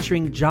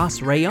featuring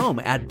Joss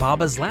Rayom at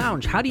Baba's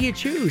Lounge. How do you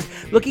choose?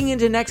 Looking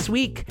into next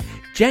week,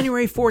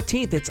 January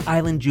 14th, it's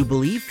Island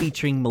Jubilee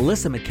featuring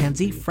Melissa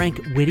McKenzie,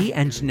 Frank Whitty,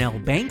 and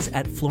Janelle Banks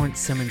at Florence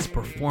Simmons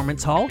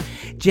Performance Hall.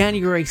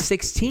 January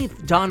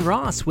 16th, Don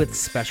Ross with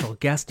special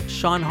guest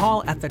Sean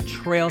Hall at the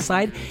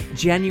Trailside.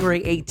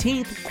 January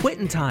 18th,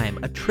 Quittin' Time,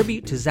 a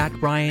tribute to Zach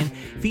Bryan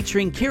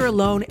featuring Kira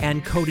Lone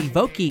and Cody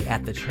Vokey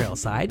at the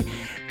Trailside.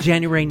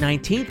 January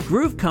 19th,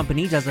 Groove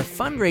Company does a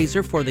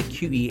fundraiser for the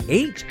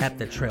QEH at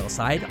the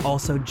Trailside.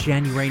 Also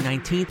January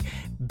 19th,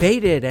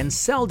 Baited and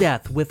Cell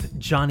Death with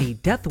Johnny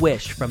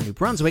Deathwish from New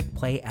Brunswick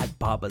play at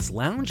Baba's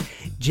Lounge.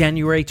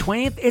 January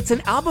 20th, it's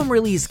an album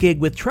release gig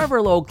with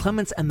Trevor Lowell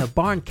Clements and the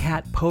Barn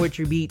Cat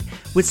Poetry Beat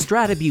with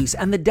Stratabuse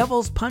and the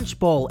Devil's Punch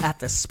Bowl at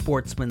the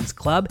Sportsman's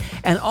Club.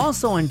 And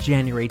also on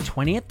January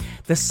 20th,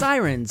 the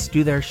Sirens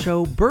do their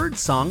show Bird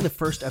Song, the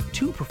first of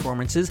 2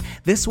 performances,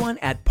 this one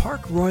at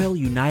Park Royal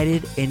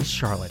United in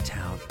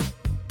Charlottetown.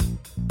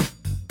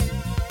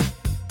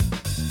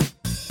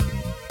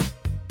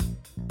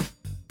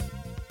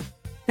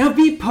 Now,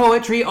 beat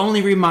poetry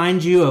only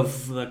reminds you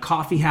of the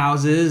coffee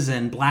houses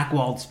and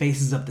black-walled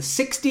spaces of the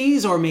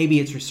 60s, or maybe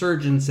its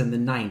resurgence in the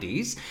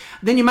 90s.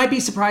 Then you might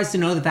be surprised to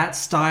know that that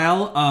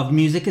style of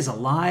music is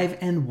alive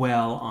and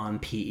well on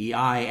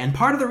PEI. And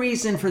part of the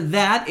reason for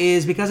that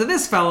is because of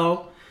this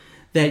fellow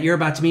that you're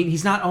about to meet.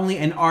 He's not only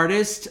an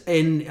artist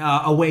in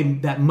a way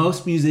that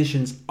most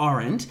musicians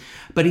aren't,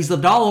 but he's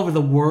lived all over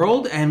the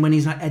world, and when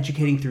he's not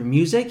educating through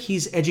music,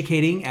 he's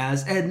educating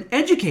as an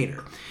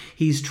educator.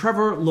 He's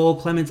Trevor Lowell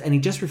Clements, and he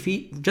just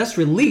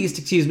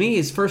released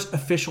his first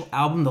official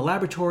album, The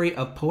Laboratory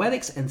of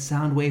Poetics and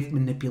Soundwave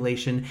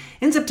Manipulation,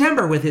 in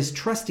September with his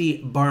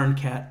trusty Barn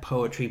Cat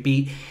Poetry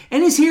Beat.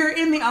 And he's here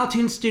in the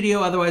iTunes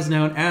studio, otherwise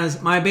known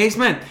as my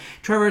basement.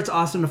 Trevor, it's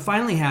awesome to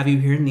finally have you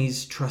here in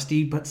these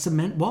trusty but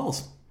cement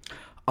walls.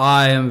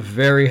 I am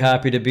very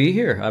happy to be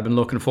here. I've been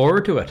looking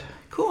forward to it.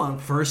 Cool.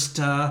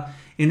 First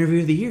interview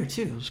of the year,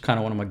 too. It's kind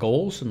of one of my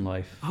goals in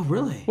life. Oh,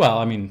 really? Well,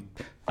 I mean,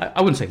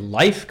 I wouldn't say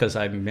life, because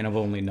I've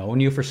only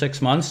known you for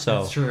 6 months, so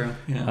that's true.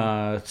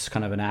 Yeah. It's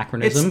kind of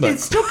anachronism.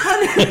 It's still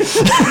kind of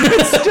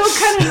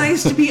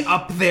nice to be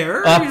up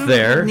there.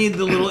 There. Need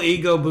the little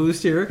ego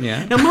boost here.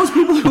 Yeah. Now, most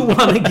people who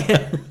want to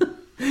get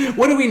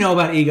what do we know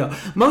about ego?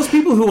 Most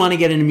people who want to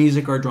get into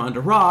music are drawn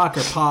to rock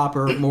or pop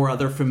or more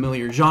other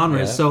familiar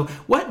genres. Yeah. So,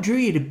 what drew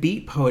you to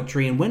beat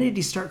poetry, and when did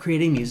you start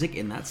creating music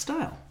in that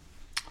style?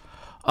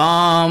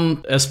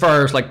 As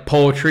far as like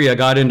poetry, I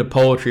got into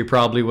poetry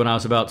probably when I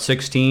was about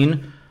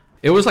 16.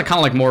 It was like kind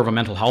of like more of a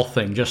mental health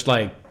thing, just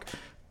like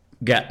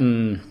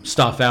getting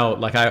stuff out.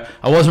 Like I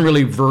wasn't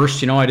really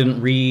versed, I didn't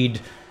read,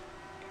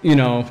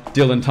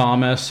 Dylan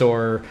Thomas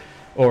or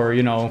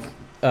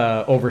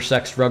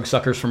oversexed drug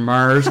suckers from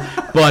Mars.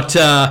 But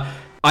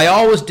I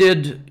always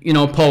did,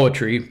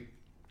 poetry,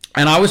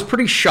 and I was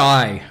pretty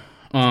shy,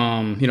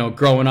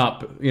 growing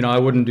up. I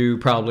wouldn't do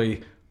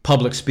probably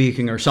public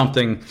speaking or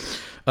something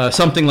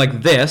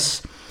like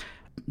this.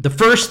 The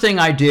first thing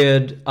I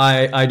did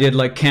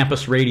like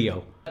campus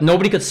radio.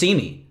 Nobody could see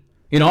me.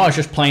 I was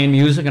just playing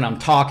music and I'm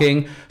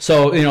talking.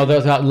 So,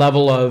 there's that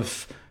level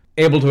of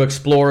able to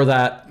explore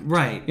that,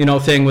 right,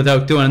 thing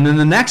without doing it. And then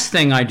the next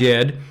thing I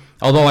did,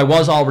 although I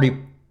was already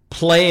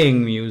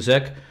playing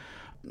music,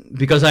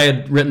 because I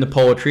had written the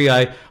poetry,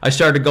 I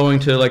started going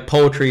to like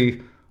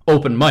poetry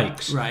open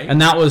mics. Right.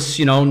 And that was,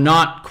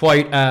 not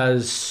quite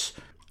as,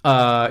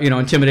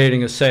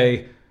 intimidating as,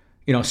 say,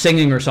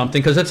 singing or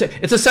something, because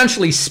it's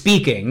essentially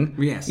speaking.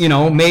 Yes.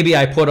 Maybe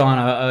I put on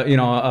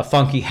a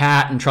funky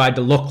hat and tried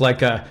to look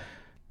like a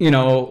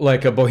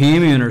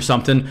bohemian or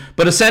something,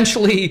 but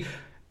essentially,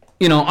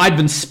 I'd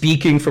been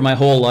speaking for my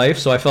whole life,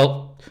 so I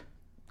felt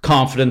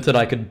confident that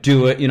I could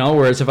do it,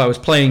 whereas if I was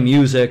playing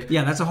music,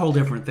 yeah, that's a whole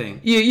different thing.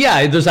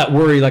 Yeah, there's that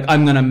worry like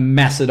I'm gonna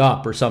mess it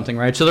up or something,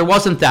 right? So there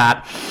wasn't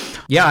that.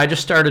 Yeah, I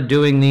just started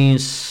doing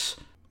these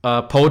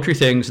poetry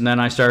things, and then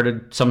I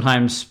started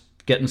sometimes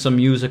getting some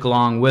music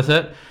along with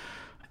it.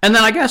 And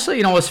then I guess,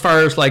 as far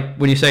as like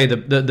when you say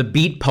the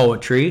beat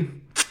poetry,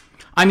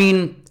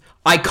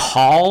 I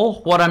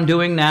call what I'm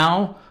doing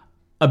now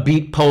a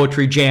beat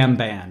poetry jam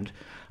band.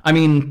 I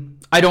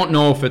don't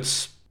know if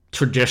it's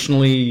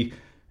technically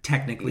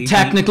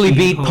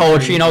beat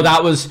poetry.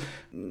 That was,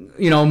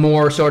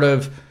 more sort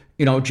of,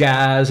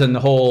 jazz and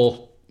the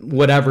whole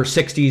whatever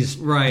 60s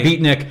right,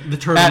 beatnik the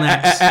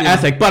turtlenecks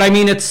ethic. But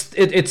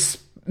it's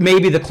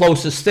maybe the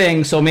closest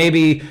thing. So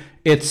maybe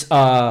it's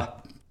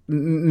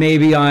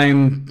maybe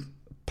I'm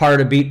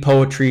part of beat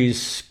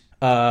poetry's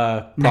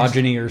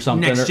progeny or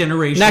something, next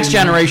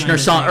generation or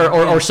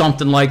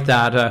something like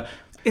that.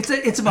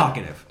 It's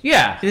evocative.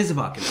 Yeah. It is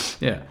evocative.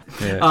 Yeah.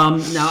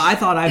 Now, I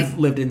thought I've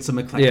lived in some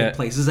eclectic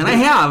places, and I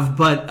have,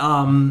 but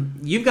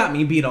you've got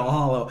me beat all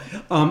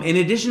hollow. In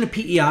addition to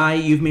PEI,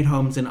 you've made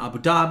homes in Abu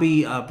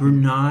Dhabi,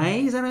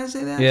 Brunei, is that how I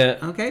say that? Yeah.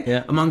 Okay.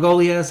 Yeah.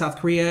 Mongolia, South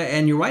Korea,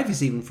 and your wife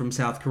is even from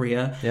South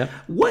Korea. Yeah.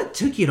 What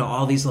took you to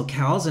all these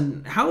locales,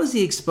 and how has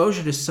the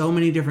exposure to so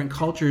many different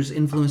cultures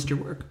influenced your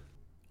work?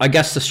 I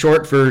guess the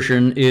short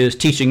version is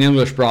teaching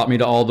English brought me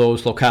to all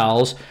those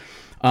locales.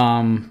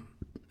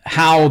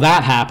 How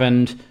that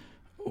happened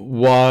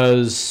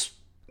was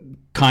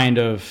kind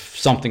of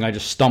something I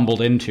just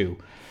stumbled into.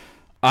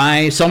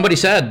 Somebody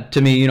said to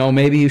me,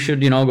 maybe you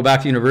should, go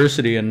back to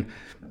university. And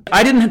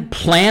I didn't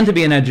plan to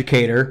be an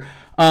educator.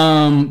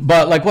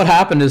 But like what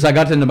happened is I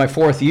got into my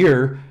 4th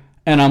year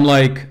and I'm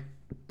like,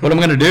 what am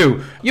I going to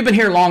do? You've been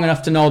here long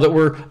enough to know that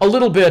we're a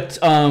little bit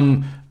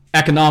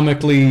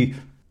economically,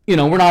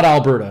 we're not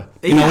Alberta.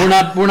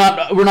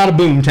 We're not a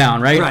boom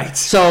town, right? Right.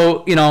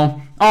 So,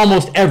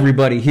 almost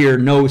everybody here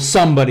knows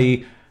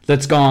somebody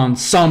that's gone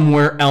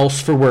somewhere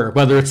else for work,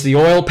 whether it's the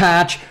oil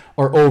patch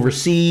or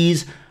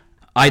overseas.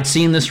 I'd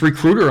seen this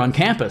recruiter on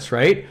campus,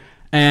 right?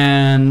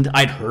 And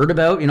I'd heard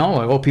about,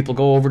 people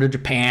go over to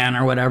Japan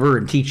or whatever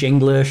and teach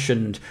English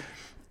and,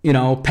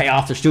 pay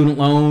off their student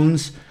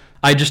loans.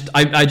 I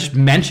just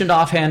mentioned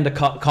offhand to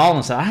Colin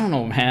and said, I don't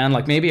know, man,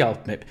 like maybe I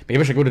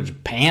should go to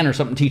Japan or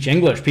something, teach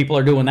English. People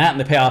are doing that and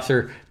they pay off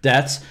their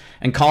debts.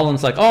 And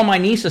Colin's like, oh, my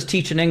niece is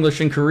teaching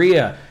English in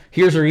Korea.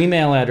 Here's her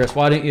email address.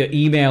 Why don't you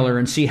email her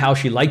and see how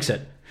she likes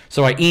it?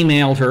 So I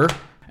emailed her,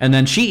 and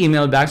then she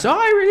emailed back, so, oh,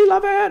 I really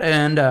love it.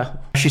 And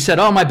she said,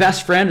 oh, my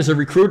best friend is a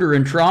recruiter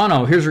in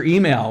Toronto. Here's her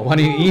email. Why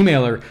don't you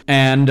email her?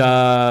 And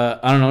I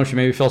don't know, she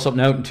maybe filled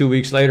something out, and 2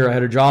 weeks later I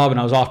had a job and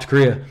I was off to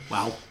Korea.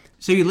 Wow.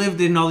 So you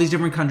lived in all these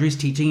different countries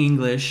teaching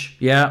English.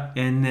 Yeah.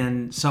 And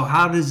then, so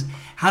how does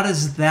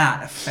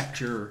that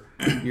affect your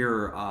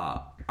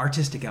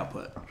artistic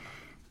output?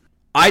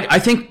 I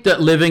think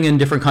that living in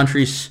different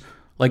countries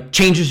like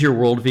changes your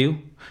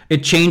worldview.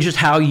 It changes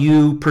how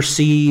you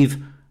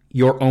perceive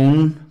your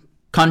own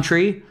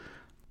country.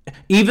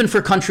 Even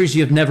for countries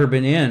you've never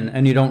been in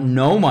and you don't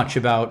know much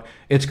about,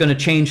 it's going to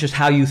change just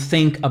how you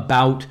think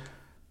about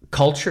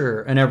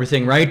culture and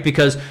everything, right?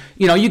 Because,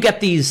 you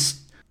get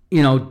these,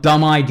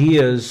 dumb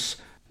ideas.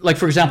 Like,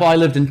 for example, I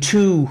lived in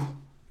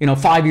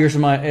 5 years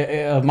of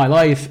my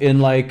life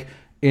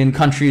in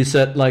countries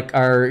that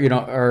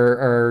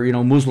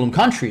are Muslim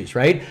countries,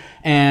 right?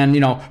 And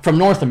from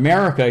North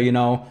America,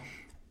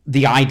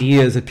 the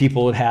ideas that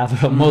people would have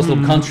about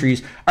Muslim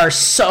countries are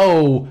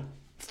so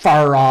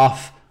far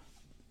off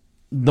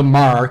the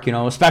mark,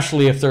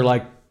 especially if they're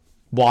like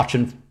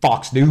watching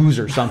Fox News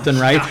or something,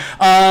 right?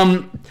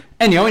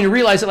 And you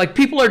realize that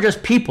people are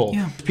just people,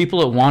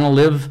 people that want to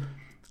live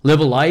a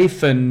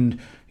life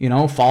and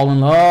fall in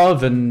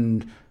love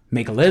and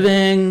make a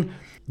living.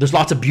 There's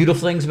lots of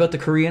beautiful things about the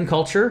Korean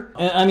culture.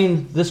 I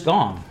mean, this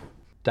gong,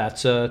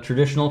 that's a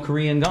traditional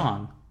Korean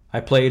gong. I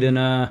played in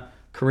a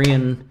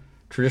Korean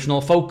traditional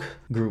folk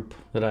group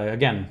that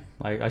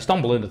I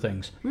stumble into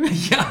things.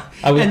 Yeah.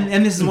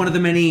 And this is one of the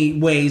many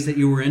ways that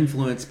you were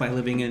influenced by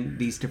living in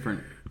these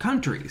different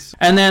countries.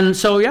 And then,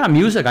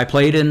 music. I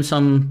played in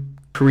some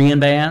Korean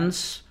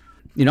bands,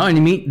 and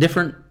you meet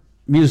different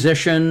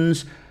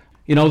musicians.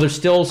 There's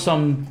still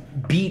some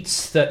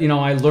beats that,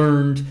 I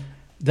learned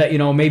that,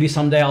 maybe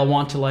someday I'll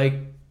want to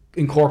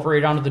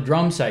incorporate onto the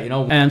drum set,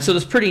 And so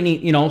that's pretty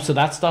neat, so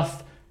that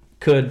stuff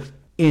could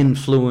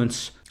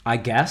influence, I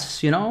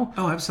guess, Oh,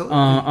 absolutely.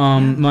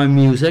 My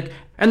music.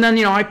 And then,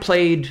 I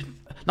played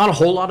not a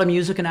whole lot of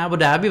music in Abu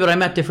Dhabi, but I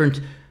met different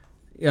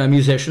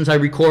musicians. I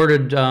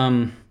recorded 2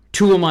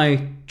 of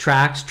my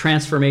tracks,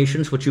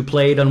 Transformations, which you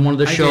played on one of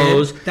the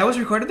shows. That was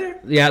recorded there?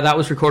 Yeah, that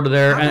was recorded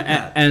there.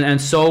 And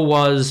so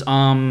was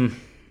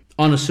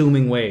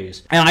Unassuming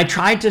Ways. And I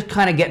tried to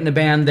kind of get in the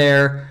band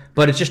there,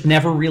 but it just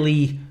never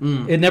really,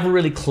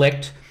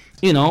 clicked,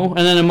 And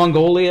then in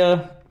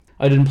Mongolia,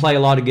 I didn't play a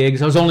lot of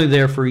gigs. I was only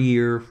there for a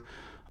year.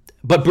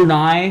 But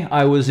Brunei,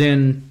 I was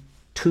in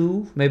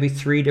 2, maybe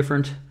 3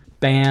 different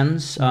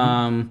bands.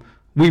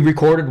 We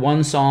recorded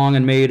one song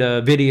and made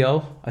a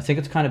video. I think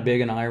it's kind of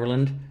big in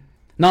Ireland.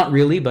 Not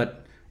really,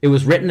 but it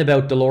was written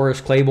about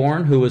Dolores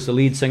Claiborne, who was the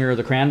lead singer of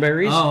the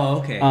Cranberries. Oh,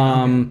 okay.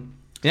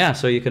 Yeah,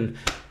 so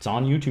it's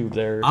on YouTube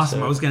there.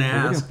 Awesome. I was going to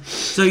ask.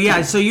 So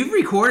you've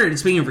recorded,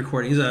 speaking of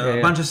recordings, a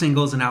bunch of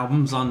singles and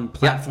albums on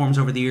platforms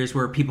over the years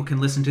where people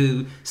can listen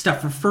to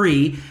stuff for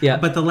free. Yeah.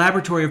 But the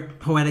Laboratory of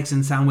Poetics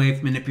and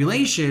Soundwave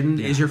Manipulation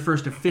is your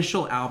first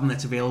official album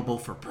that's available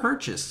for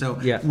purchase. So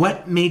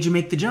what made you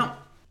make the jump?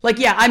 I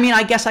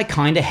guess I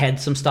kind of had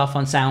some stuff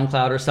on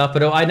SoundCloud or stuff,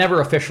 but I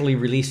never officially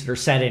released it or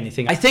said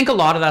anything. I think a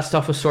lot of that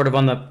stuff was sort of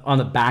on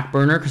the back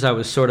burner because I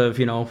was sort of,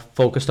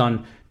 focused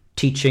on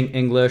teaching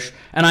English.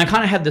 And I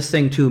kind of had this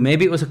thing too.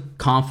 Maybe it was a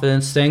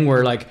confidence thing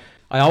where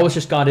I always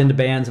just got into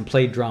bands and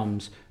played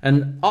drums.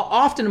 And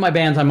often in my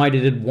bands, I might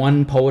have did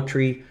one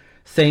poetry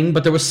thing,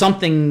 but there was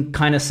something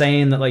kind of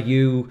saying that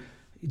you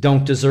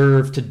don't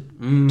deserve to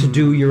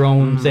do your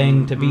own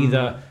thing, to be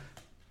the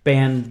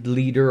band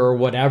leader or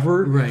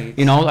whatever. Right.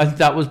 You know, I think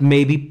that was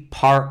maybe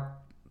part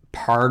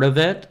of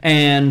it.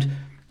 And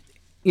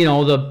you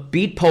know, the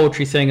beat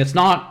poetry thing, it's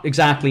not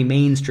exactly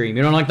mainstream.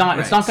 You know, like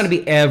it's not going to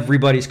be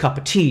everybody's cup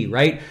of tea,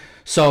 right?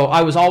 So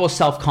I was always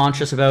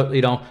self-conscious about,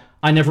 you know,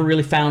 I never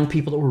really found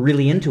people that were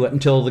really into it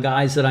until the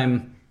guys that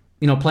I'm,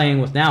 you know,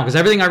 playing with now, because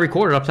everything I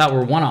recorded up to that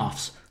were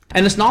one-offs.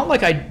 And it's not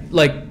like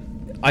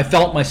I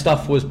felt my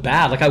stuff was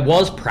bad. Like, I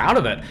was proud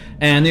of it.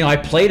 And, you know, I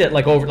played it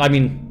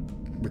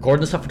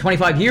recording this stuff for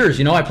 25 years,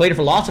 you know, I played it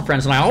for lots of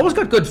friends, and I always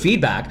got good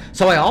feedback.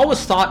 So I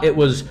always thought it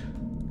was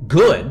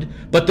good,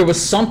 but there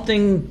was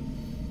something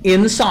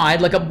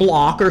inside, like a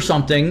block or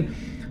something,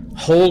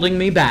 holding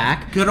me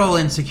back. Good old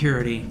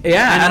insecurity.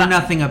 Yeah. I know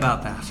nothing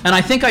about that. And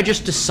I think I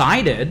just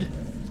decided,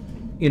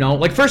 you know,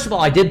 like, first of all,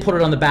 I did put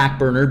it on the back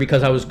burner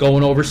because I was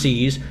going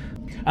overseas.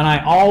 And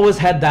I always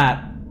had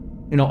that,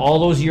 you know, all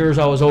those years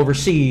I was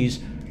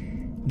overseas,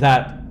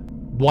 that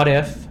what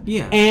if?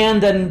 Yeah.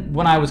 And then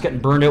when I was getting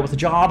burned out with the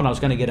job and I was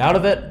going to get out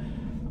of it,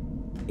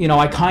 you know,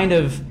 I kind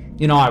of,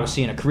 you know, I was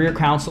seeing a career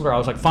counselor. I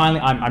was like,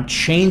 finally, I'm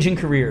changing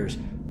careers.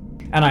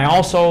 And I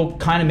also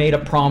kind of made a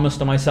promise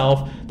to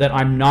myself that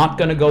I'm not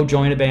going to go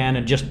join a band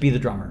and just be the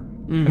drummer.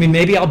 I mean,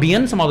 maybe I'll be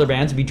in some other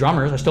bands and be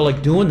drummers. I still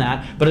like doing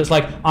that. But it's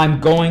like, I'm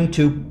going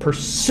to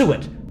pursue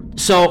it.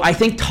 So I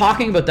think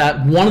talking about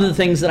that, one of the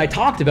things that I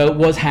talked about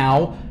was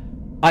how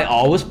I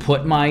always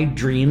put my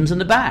dreams in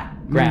the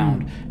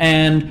background.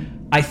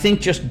 And I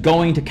think just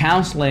going to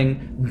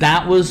counseling,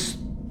 that was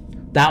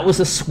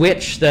a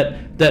switch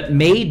that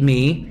made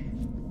me,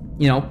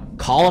 you know,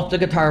 call up the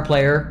guitar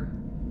player,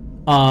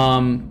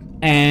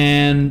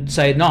 and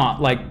say, no,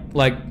 like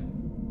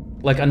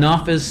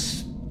enough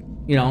is,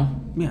 you know,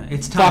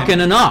 it's time. Fucking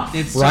enough,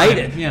 it's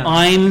right? Time. Yeah.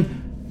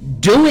 I'm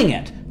doing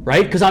it,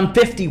 right? Because I'm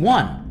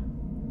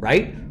 51,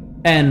 right?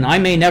 And I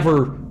may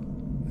never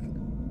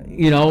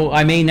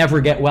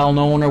get well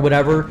known or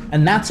whatever,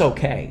 and that's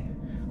okay.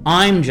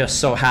 I'm just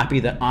so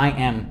happy that I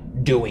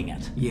am doing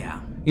it.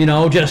 Yeah. You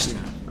know, just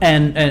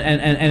and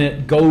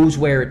it goes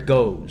where it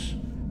goes.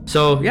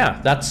 So yeah,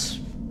 that's.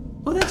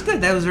 Well, that's good.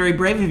 That was very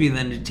brave of you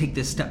then to take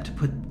this step to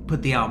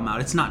put the album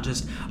out. It's not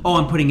just, oh,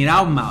 I'm putting an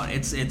album out.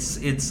 It's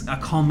a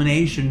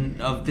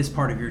culmination of this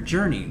part of your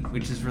journey,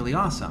 which is really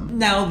awesome.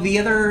 Now, the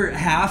other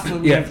half,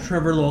 we have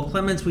Trevor Lowell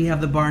Clements, we have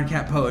the Barn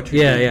Cat Poetry.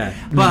 Yeah.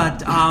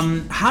 But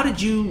how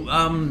did you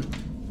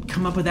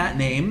come up with that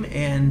name,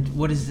 and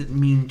what does it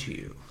mean to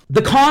you?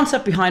 The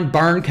concept behind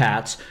Barn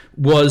Cats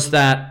was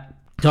that,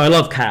 so I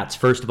love cats,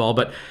 first of all,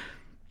 but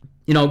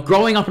you know,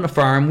 growing up on a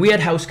farm, we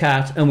had house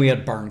cats and we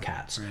had barn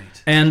cats. Right.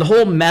 And the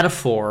whole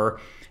metaphor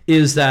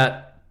is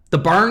that the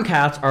barn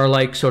cats are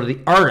like sort of the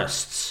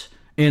artists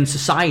in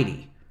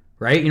society,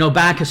 right? You know,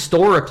 back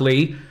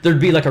historically, there'd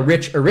be like a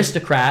rich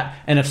aristocrat,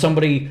 and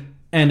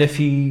if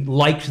he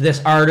liked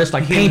this artist,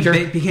 like painter,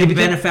 he became a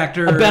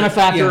benefactor. A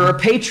benefactor or a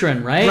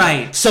patron, right?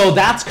 Right. So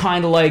that's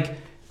kind of like,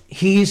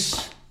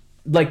 he's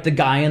like the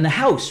guy in the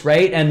house,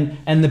 right?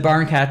 And the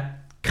barn cat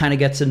kind of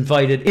gets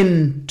invited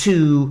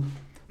into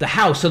the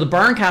house. So the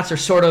barn cats are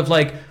sort of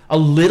like a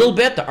little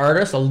bit the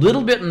artist, a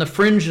little bit in the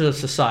fringes of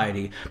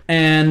society.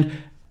 And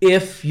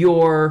if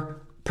you're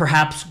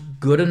perhaps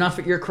good enough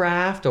at your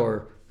craft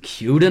or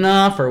cute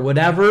enough or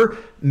whatever,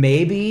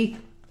 maybe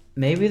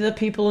the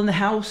people in the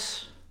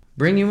house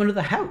bring you into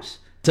the house.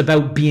 It's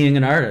about being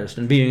an artist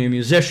and being a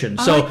musician.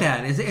 I like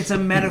that. It's a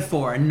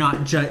metaphor and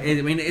not just.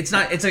 I mean, it's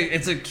not. It's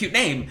a cute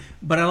name,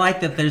 but I like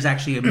that there's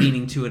actually a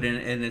meaning to it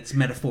and it's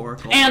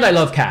metaphorical. And I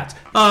love cats.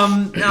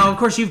 Now, of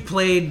course, you've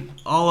played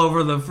all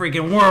over the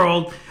freaking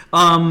world.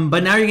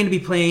 But now you're going to be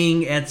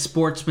playing at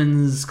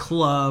Sportsman's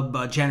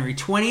Club January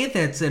 20th.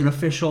 It's an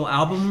official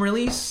album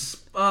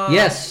release.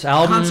 Yes,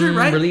 album concert,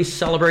 right? Release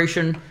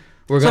celebration.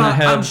 We're gonna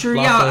have. I'm sure.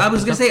 Yeah, I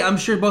was gonna say. I'm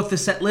sure both the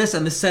set list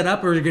and the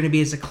setup are going to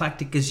be as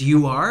eclectic as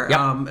you are.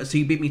 Yep. So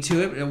you beat me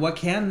to it. What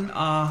can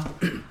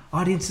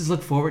audiences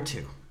look forward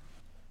to?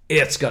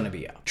 It's gonna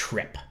be a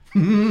trip.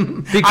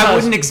 I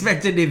wouldn't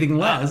expect anything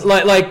less.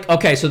 Like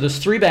okay, so there's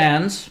 3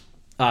 bands.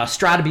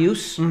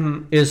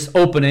 Stratabuse is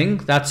opening.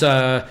 That's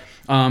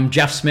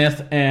Jeff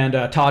Smith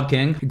and Todd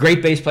King.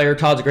 Great bass player.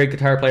 Todd's a great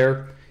guitar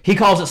player. He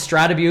calls it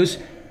Stratabuse.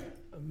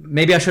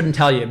 Maybe I shouldn't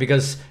tell you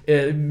because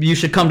you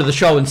should come to the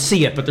show and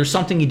see it, but there's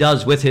something he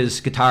does with his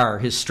guitar,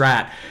 his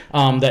Strat,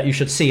 that you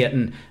should see it.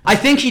 And I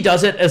think he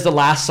does it as the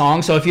last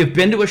song, so if you've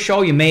been to a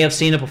show, you may have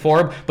seen it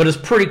before, but it's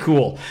pretty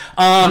cool.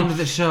 Come to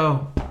the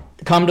show.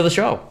 Come to the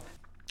show.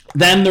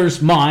 Then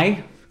there's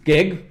my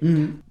gig.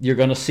 You're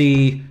going to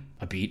see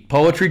a beat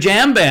poetry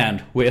jam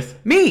band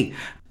with me.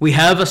 We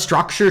have a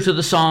structure to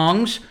the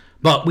songs,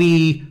 but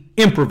we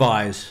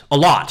improvise a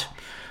lot.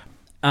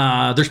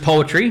 There's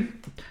poetry.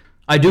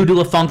 I do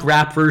a funk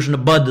rap version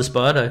of Bud the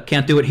Spud. I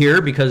can't do it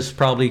here because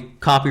probably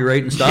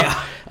copyright and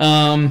stuff.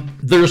 Yeah.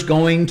 There's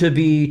going to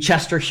be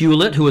Chester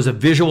Hewlett, who is a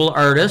visual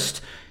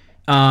artist.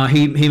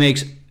 He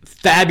makes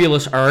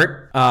fabulous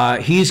art.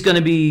 He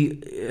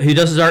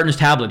does his art in his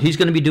tablet. He's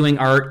going to be doing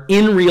art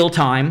in real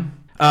time.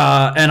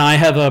 And I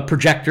have a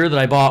projector that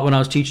I bought when I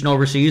was teaching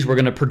overseas. We're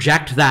going to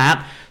project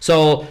that.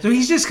 So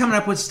he's just coming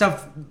up with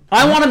stuff.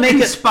 I want to make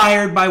it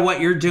inspired by what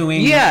you're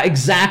doing. Yeah,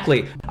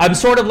 exactly. I'm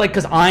sort of like,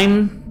 because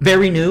I'm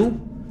very new,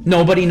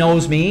 nobody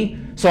knows me,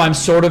 so I'm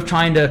sort of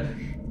trying to,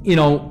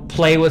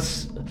 play with,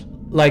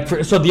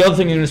 so the other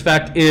thing you can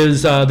expect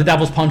is the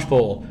Devil's Punch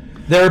Bowl.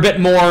 They're a bit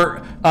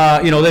more,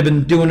 they've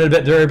been doing it a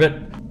bit. They're a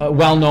bit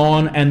well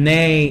known, and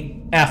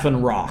they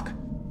effing rock.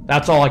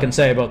 That's all I can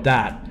say about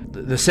that.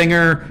 The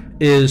singer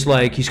is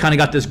like, he's kind of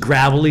got this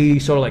gravelly,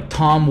 sort of like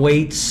Tom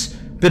Waits,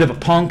 bit of a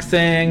punk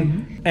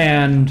thing,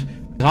 and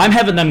I'm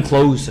having them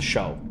close the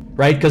show,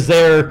 right? Because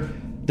they're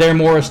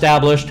more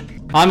established.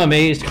 I'm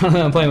amazed.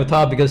 I'm playing with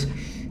Todd because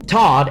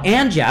Todd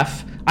and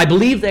Jeff, I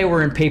believe they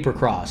were in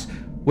Papercross,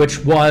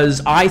 which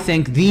was, I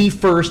think, the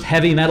first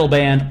heavy metal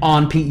band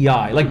on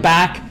PEI, like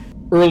back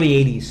early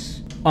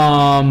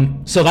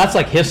 80s. So that's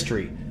like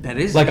history. That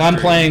is like history.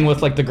 I'm playing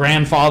with like the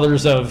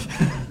grandfathers of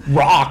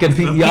rock and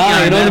PEI, you know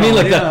what I mean?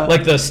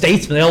 Like the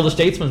statesmen, the elder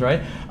statesmen,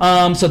 right?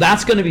 So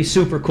that's going to be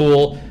super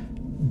cool.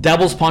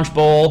 Devil's Punch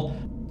Bowl.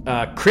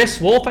 Chris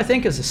Wolf, I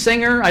think, is a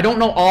singer. I don't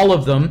know all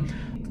of them.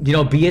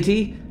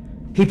 Beatty,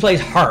 he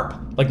plays harp,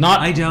 like not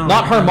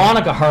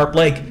harmonica harp,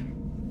 like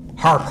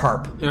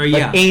harp,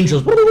 like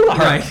angels, harp,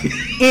 right?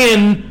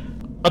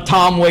 In a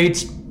Tom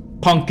Waits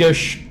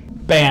punkish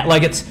band.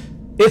 Like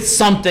it's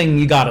something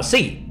you got to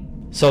see.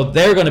 So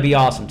they're going to be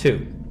awesome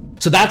too.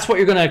 So that's what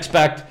you're going to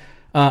expect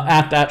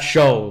at that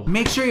show.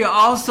 Make sure you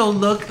also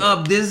look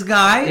up this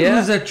guy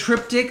who's a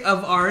triptych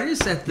of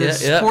artists at the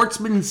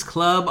Sportsman's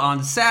Club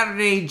on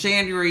Saturday,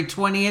 January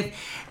 20th.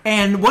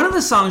 And one of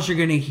the songs you're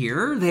going to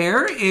hear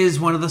there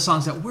is one of the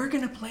songs that we're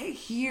going to play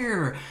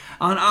here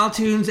on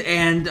iTunes.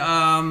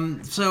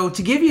 And so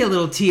to give you a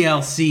little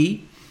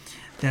TLC,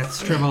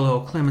 that's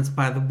Trevolo Clements,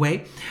 by the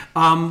way,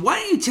 why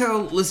don't you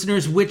tell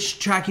listeners which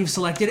track you've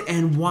selected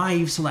and why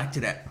you've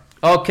selected it?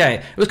 Okay.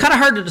 It was kind of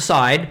hard to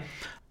decide,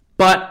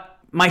 but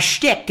my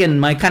shtick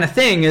and my kind of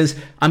thing is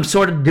I'm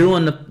sort of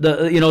doing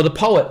the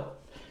poet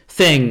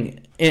thing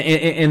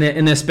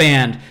in this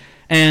band.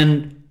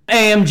 And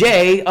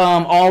AMJ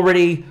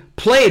already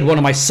played one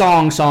of my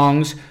songs,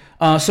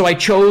 so I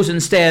chose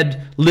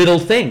instead Little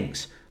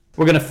Things.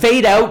 We're going to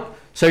fade out,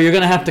 so you're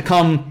going to have to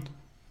come,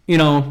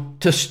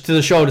 to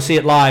the show to see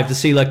it live, to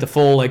see like the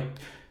full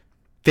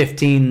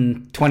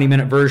 15,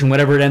 20-minute version,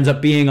 whatever it ends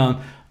up being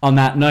on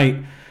that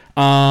night.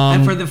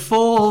 And for the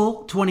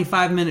full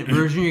 25-minute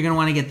version, you're going to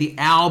want to get the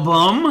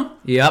album.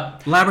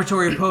 Yep.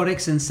 Laboratory of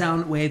Poetics and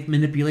Sound Wave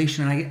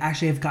Manipulation. And I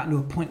actually have gotten to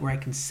a point where I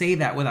can say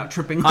that without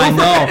tripping over I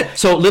know. it.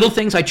 So Little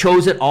Things, I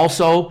chose it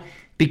also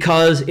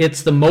because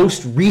it's the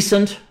most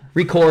recent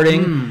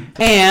recording,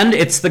 and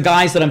it's the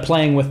guys that I'm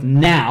playing with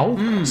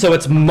now. So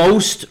it's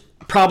most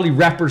probably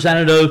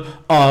representative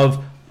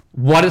of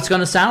what it's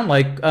going to sound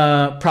like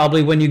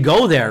probably when you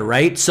go there,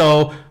 right?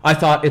 So I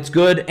thought it's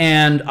good,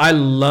 and I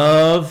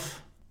love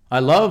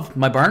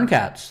my barn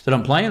cats that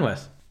I'm playing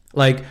with.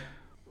 Like,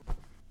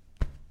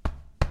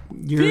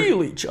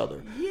 feel each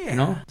other.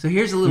 Yeah. So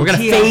here's a little We're going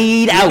to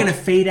fade out. We're going to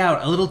fade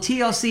out. A little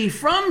TLC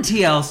from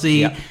TLC.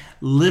 Yep.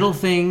 Little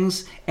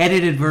Things,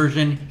 edited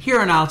version, here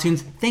on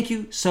iTunes. Thank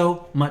you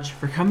so much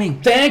for coming.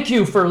 Thank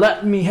you for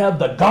letting me have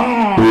the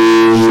gong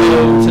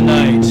show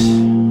tonight.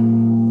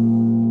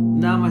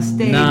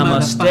 Namaste,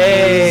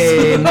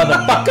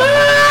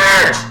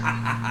 motherfuckers!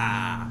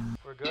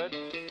 We're good?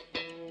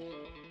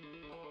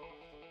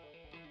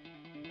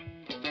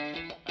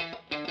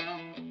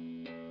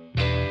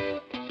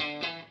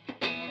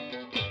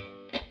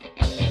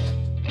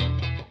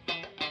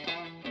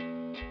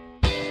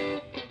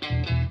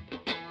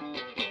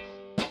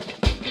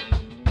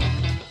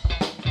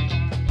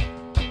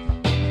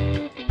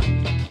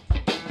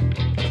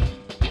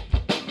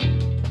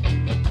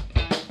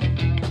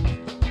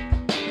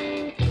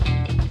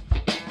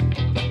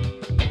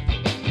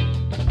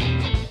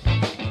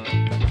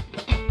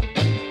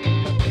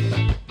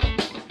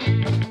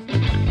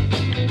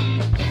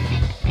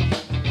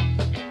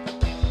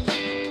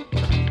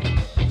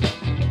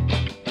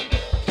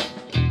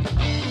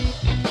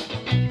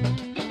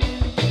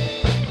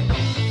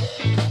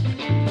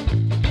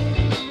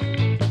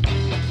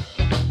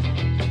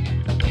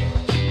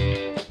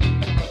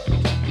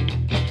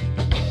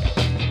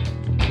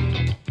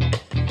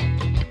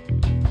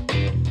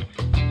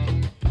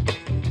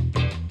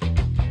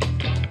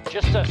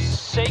 Just a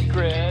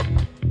sacred,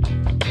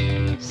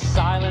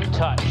 silent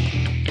touch.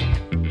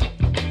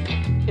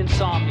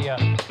 Insomnia.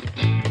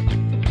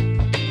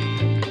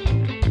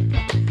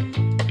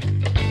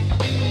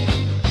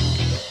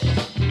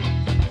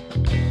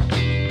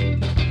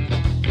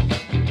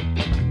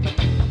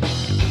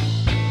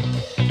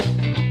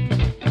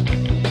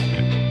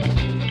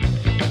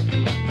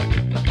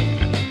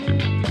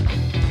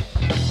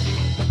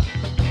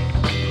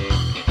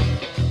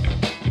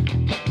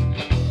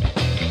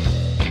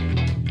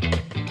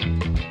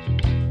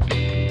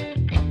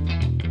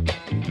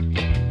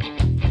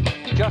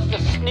 Just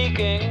a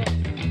sneaking,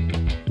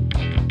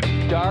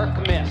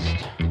 dark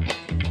mist.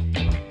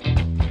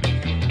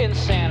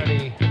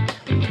 Insanity.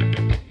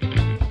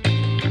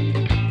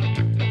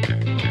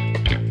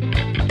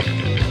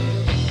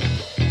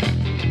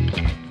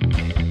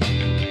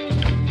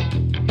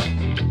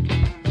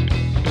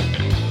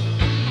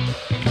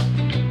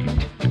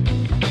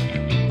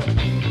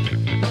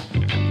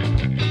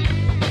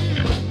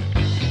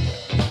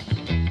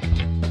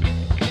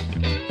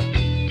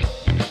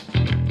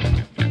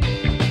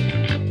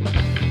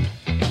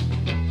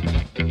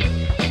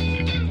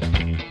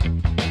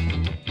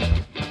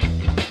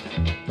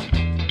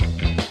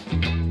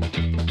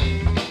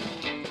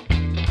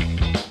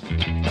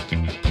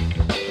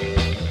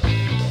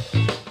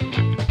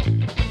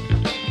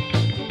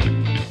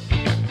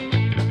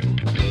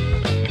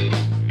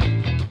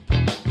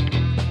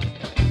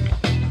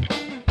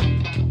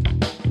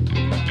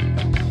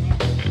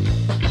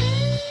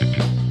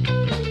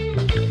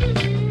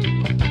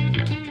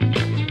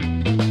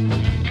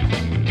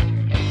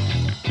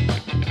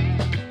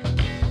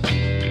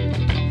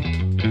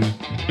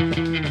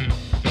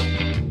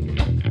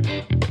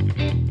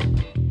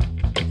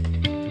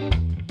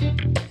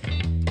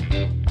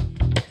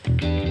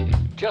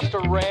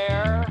 just a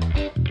rare,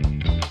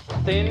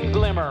 thin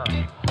glimmer.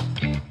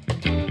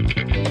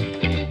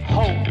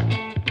 Hope.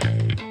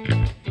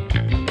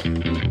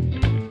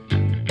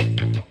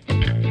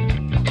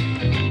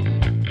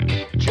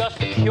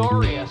 Just a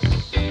curious,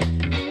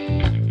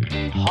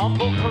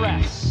 humble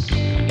caress.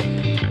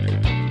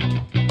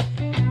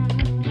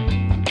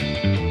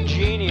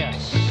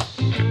 Genius.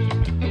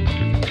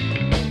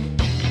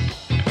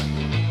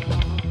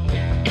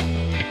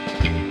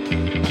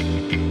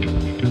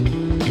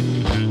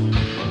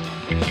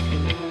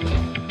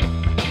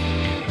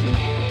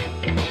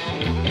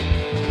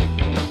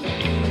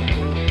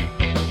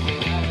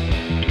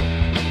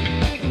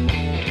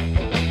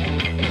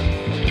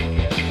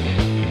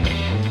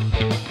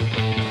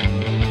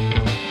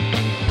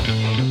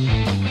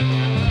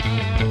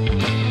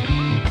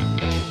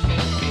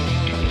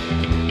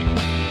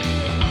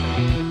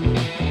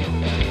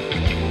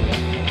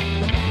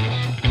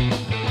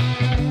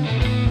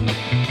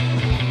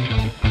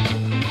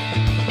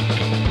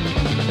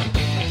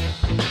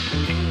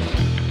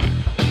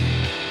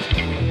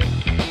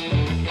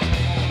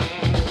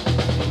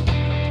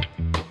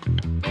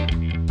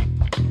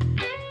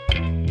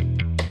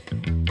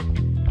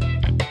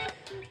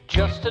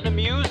 Just an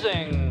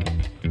amusing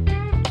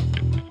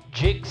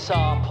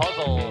jigsaw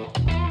puzzle.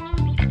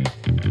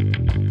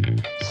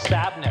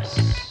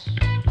 Sadness.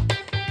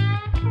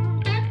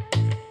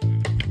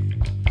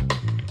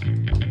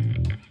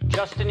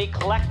 Just an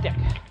eclectic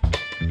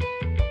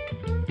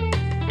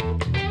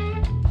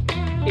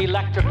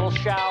electrical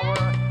shower.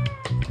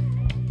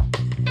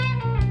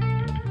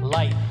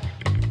 Life.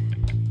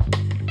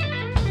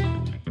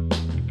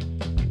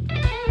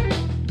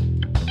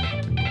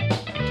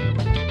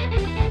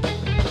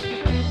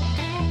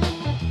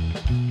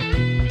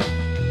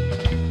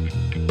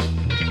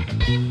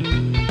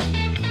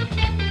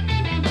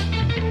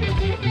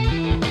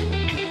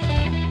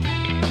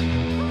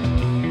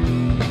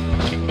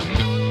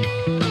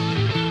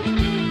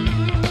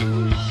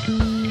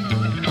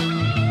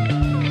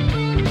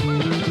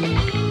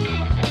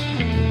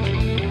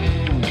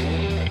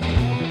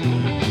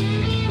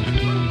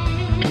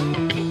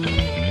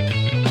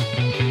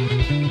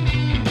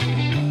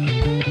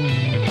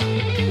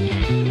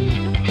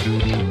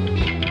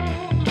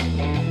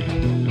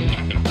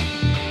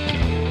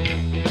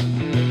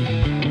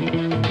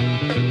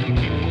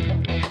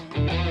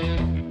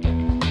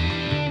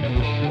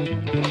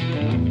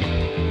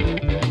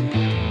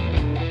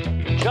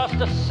 Just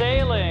a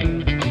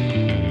sailing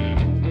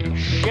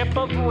ship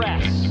of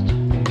rest,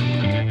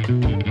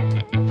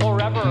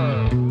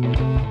 forever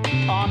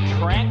on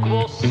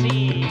tranquil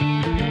seas.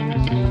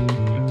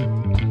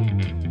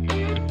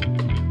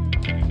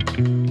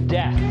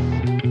 Death.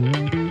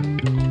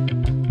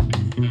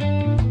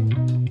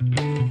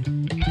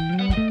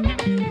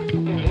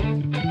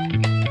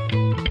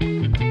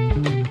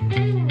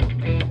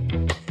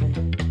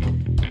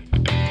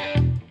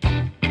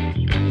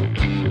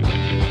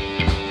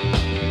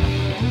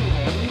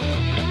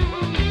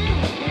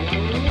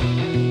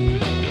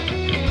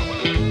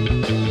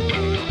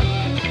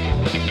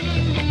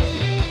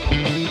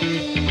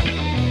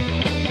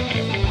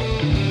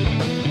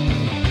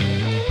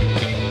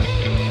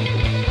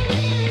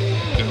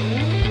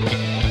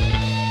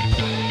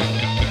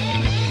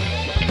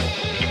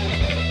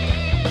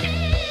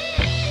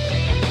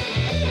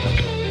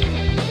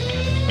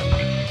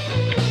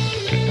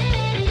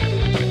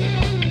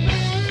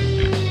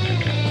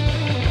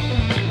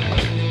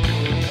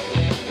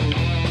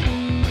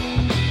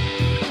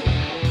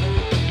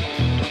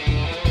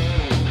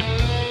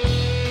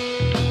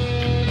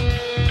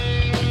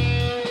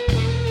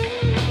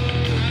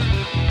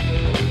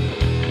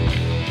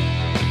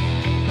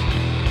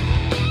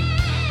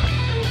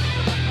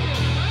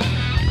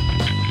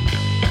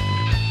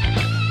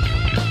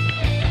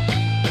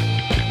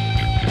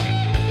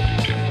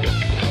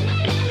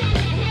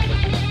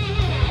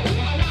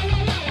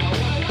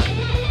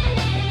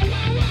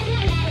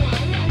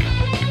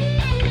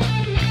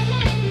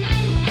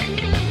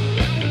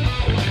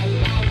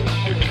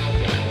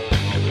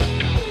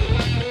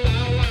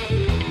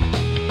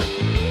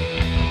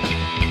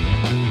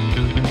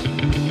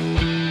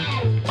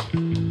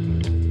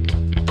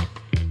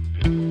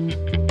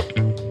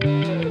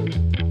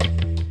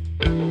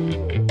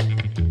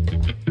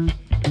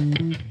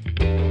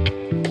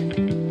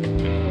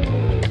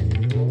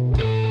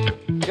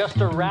 Just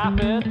a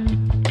rapid,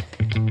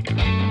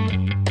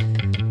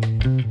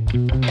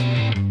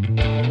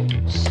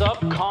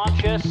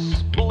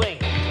 subconscious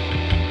blink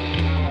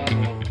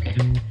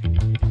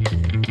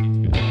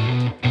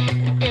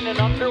in an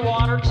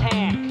underwater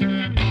tank.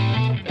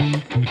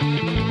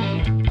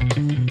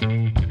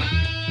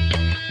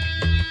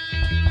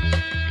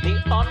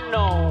 The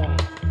unknown.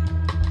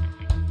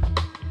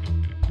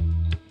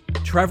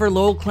 Trevor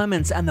Lowell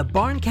Clements and the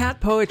Barn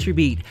Cat Poetry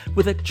Beat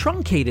with a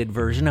truncated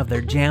version of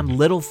their jam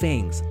Little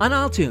Things on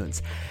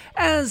iTunes.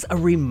 As a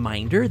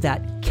reminder,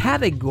 that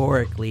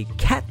categorically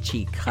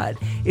catchy cut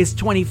is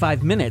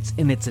 25 minutes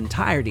in its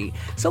entirety,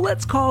 so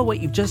let's call what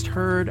you've just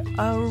heard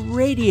a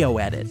radio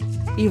edit.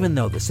 Even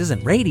though this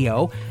isn't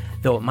radio,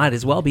 though it might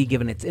as well be,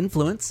 given its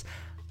influence,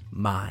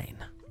 mine.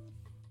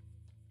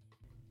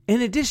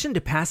 In addition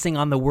to passing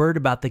on the word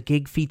about the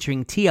gig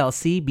featuring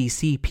TLC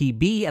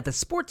BCPB at the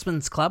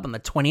Sportsman's Club on the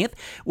 20th,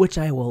 which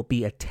I will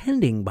be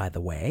attending, by the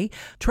way,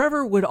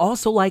 Trevor would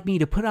also like me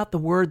to put out the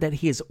word that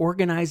he is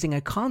organizing a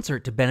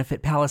concert to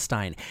benefit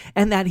Palestine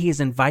and that he is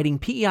inviting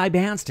PEI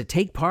bands to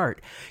take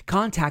part.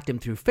 Contact him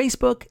through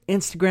Facebook,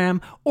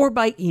 Instagram, or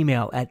by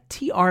email at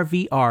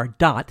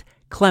trvr.clements,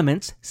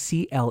 CLEMENTS,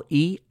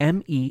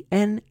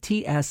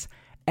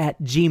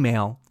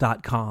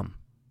 @gmail.com.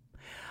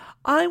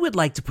 I would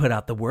like to put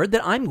out the word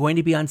that I'm going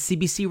to be on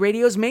CBC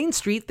Radio's Main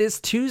Street this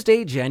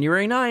Tuesday,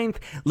 January 9th,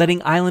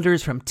 letting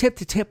Islanders from tip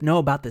to tip know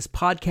about this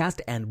podcast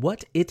and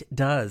what it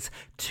does.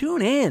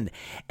 Tune in,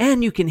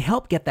 and you can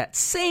help get that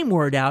same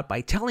word out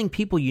by telling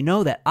people you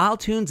know that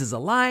isletunes is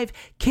alive,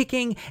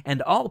 kicking,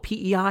 and all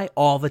PEI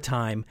all the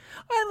time.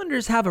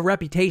 Islanders have a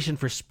reputation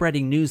for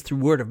spreading news through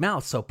word of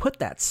mouth, so put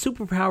that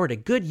superpower to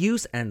good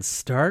use and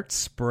start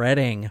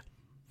spreading.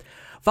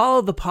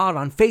 Follow the pod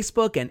on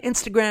Facebook and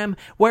Instagram,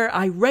 where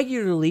I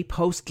regularly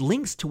post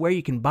links to where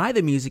you can buy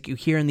the music you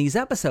hear in these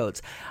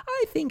episodes.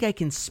 I think I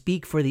can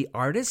speak for the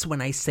artists when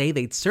I say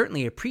they'd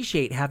certainly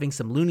appreciate having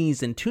some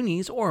loonies and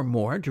toonies or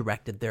more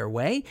directed their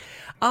way.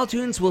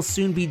 Isletunes will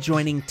soon be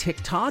joining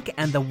TikTok,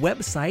 and the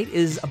website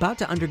is about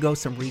to undergo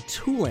some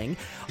retooling.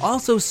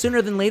 Also,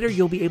 sooner than later,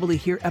 you'll be able to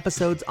hear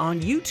episodes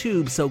on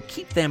YouTube, so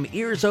keep them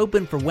ears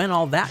open for when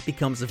all that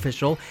becomes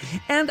official,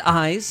 and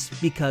eyes,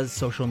 because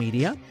social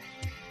media.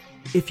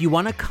 If you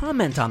want to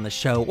comment on the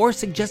show or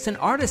suggest an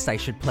artist I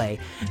should play,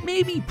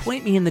 maybe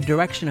point me in the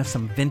direction of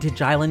some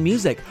vintage island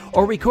music,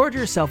 or record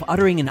yourself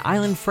uttering an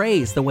island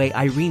phrase the way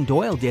Irene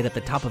Doyle did at the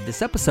top of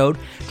this episode,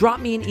 drop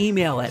me an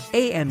email at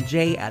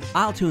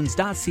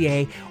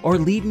amj@isletunes.ca or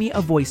leave me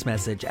a voice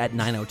message at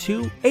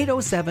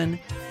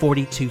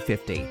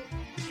 902-807-4250.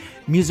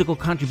 Musical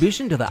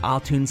contribution to the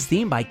Isletunes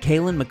theme by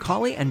Kaylin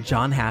McCauley and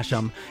John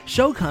Hashem.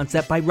 Show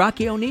concept by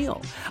Rocky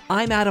O'Neill.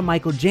 I'm Adam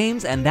Michael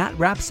James, and that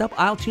wraps up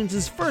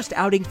Isletunes' first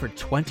outing for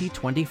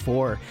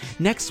 2024.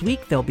 Next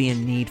week, they'll be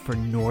in need for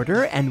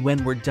Norder, and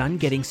when we're done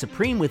getting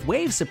supreme with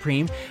Wave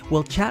Supreme,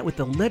 we'll chat with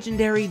the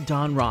legendary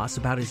Don Ross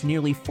about his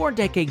nearly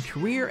 4-decade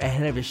career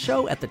ahead of his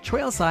show at the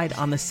Trailside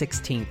on the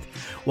 16th.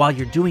 While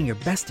you're doing your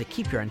best to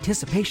keep your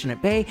anticipation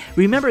at bay,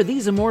 remember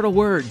these immortal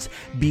words: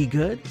 be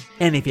good,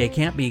 and if you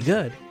can't be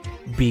good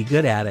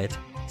at it.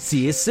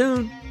 See you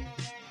soon.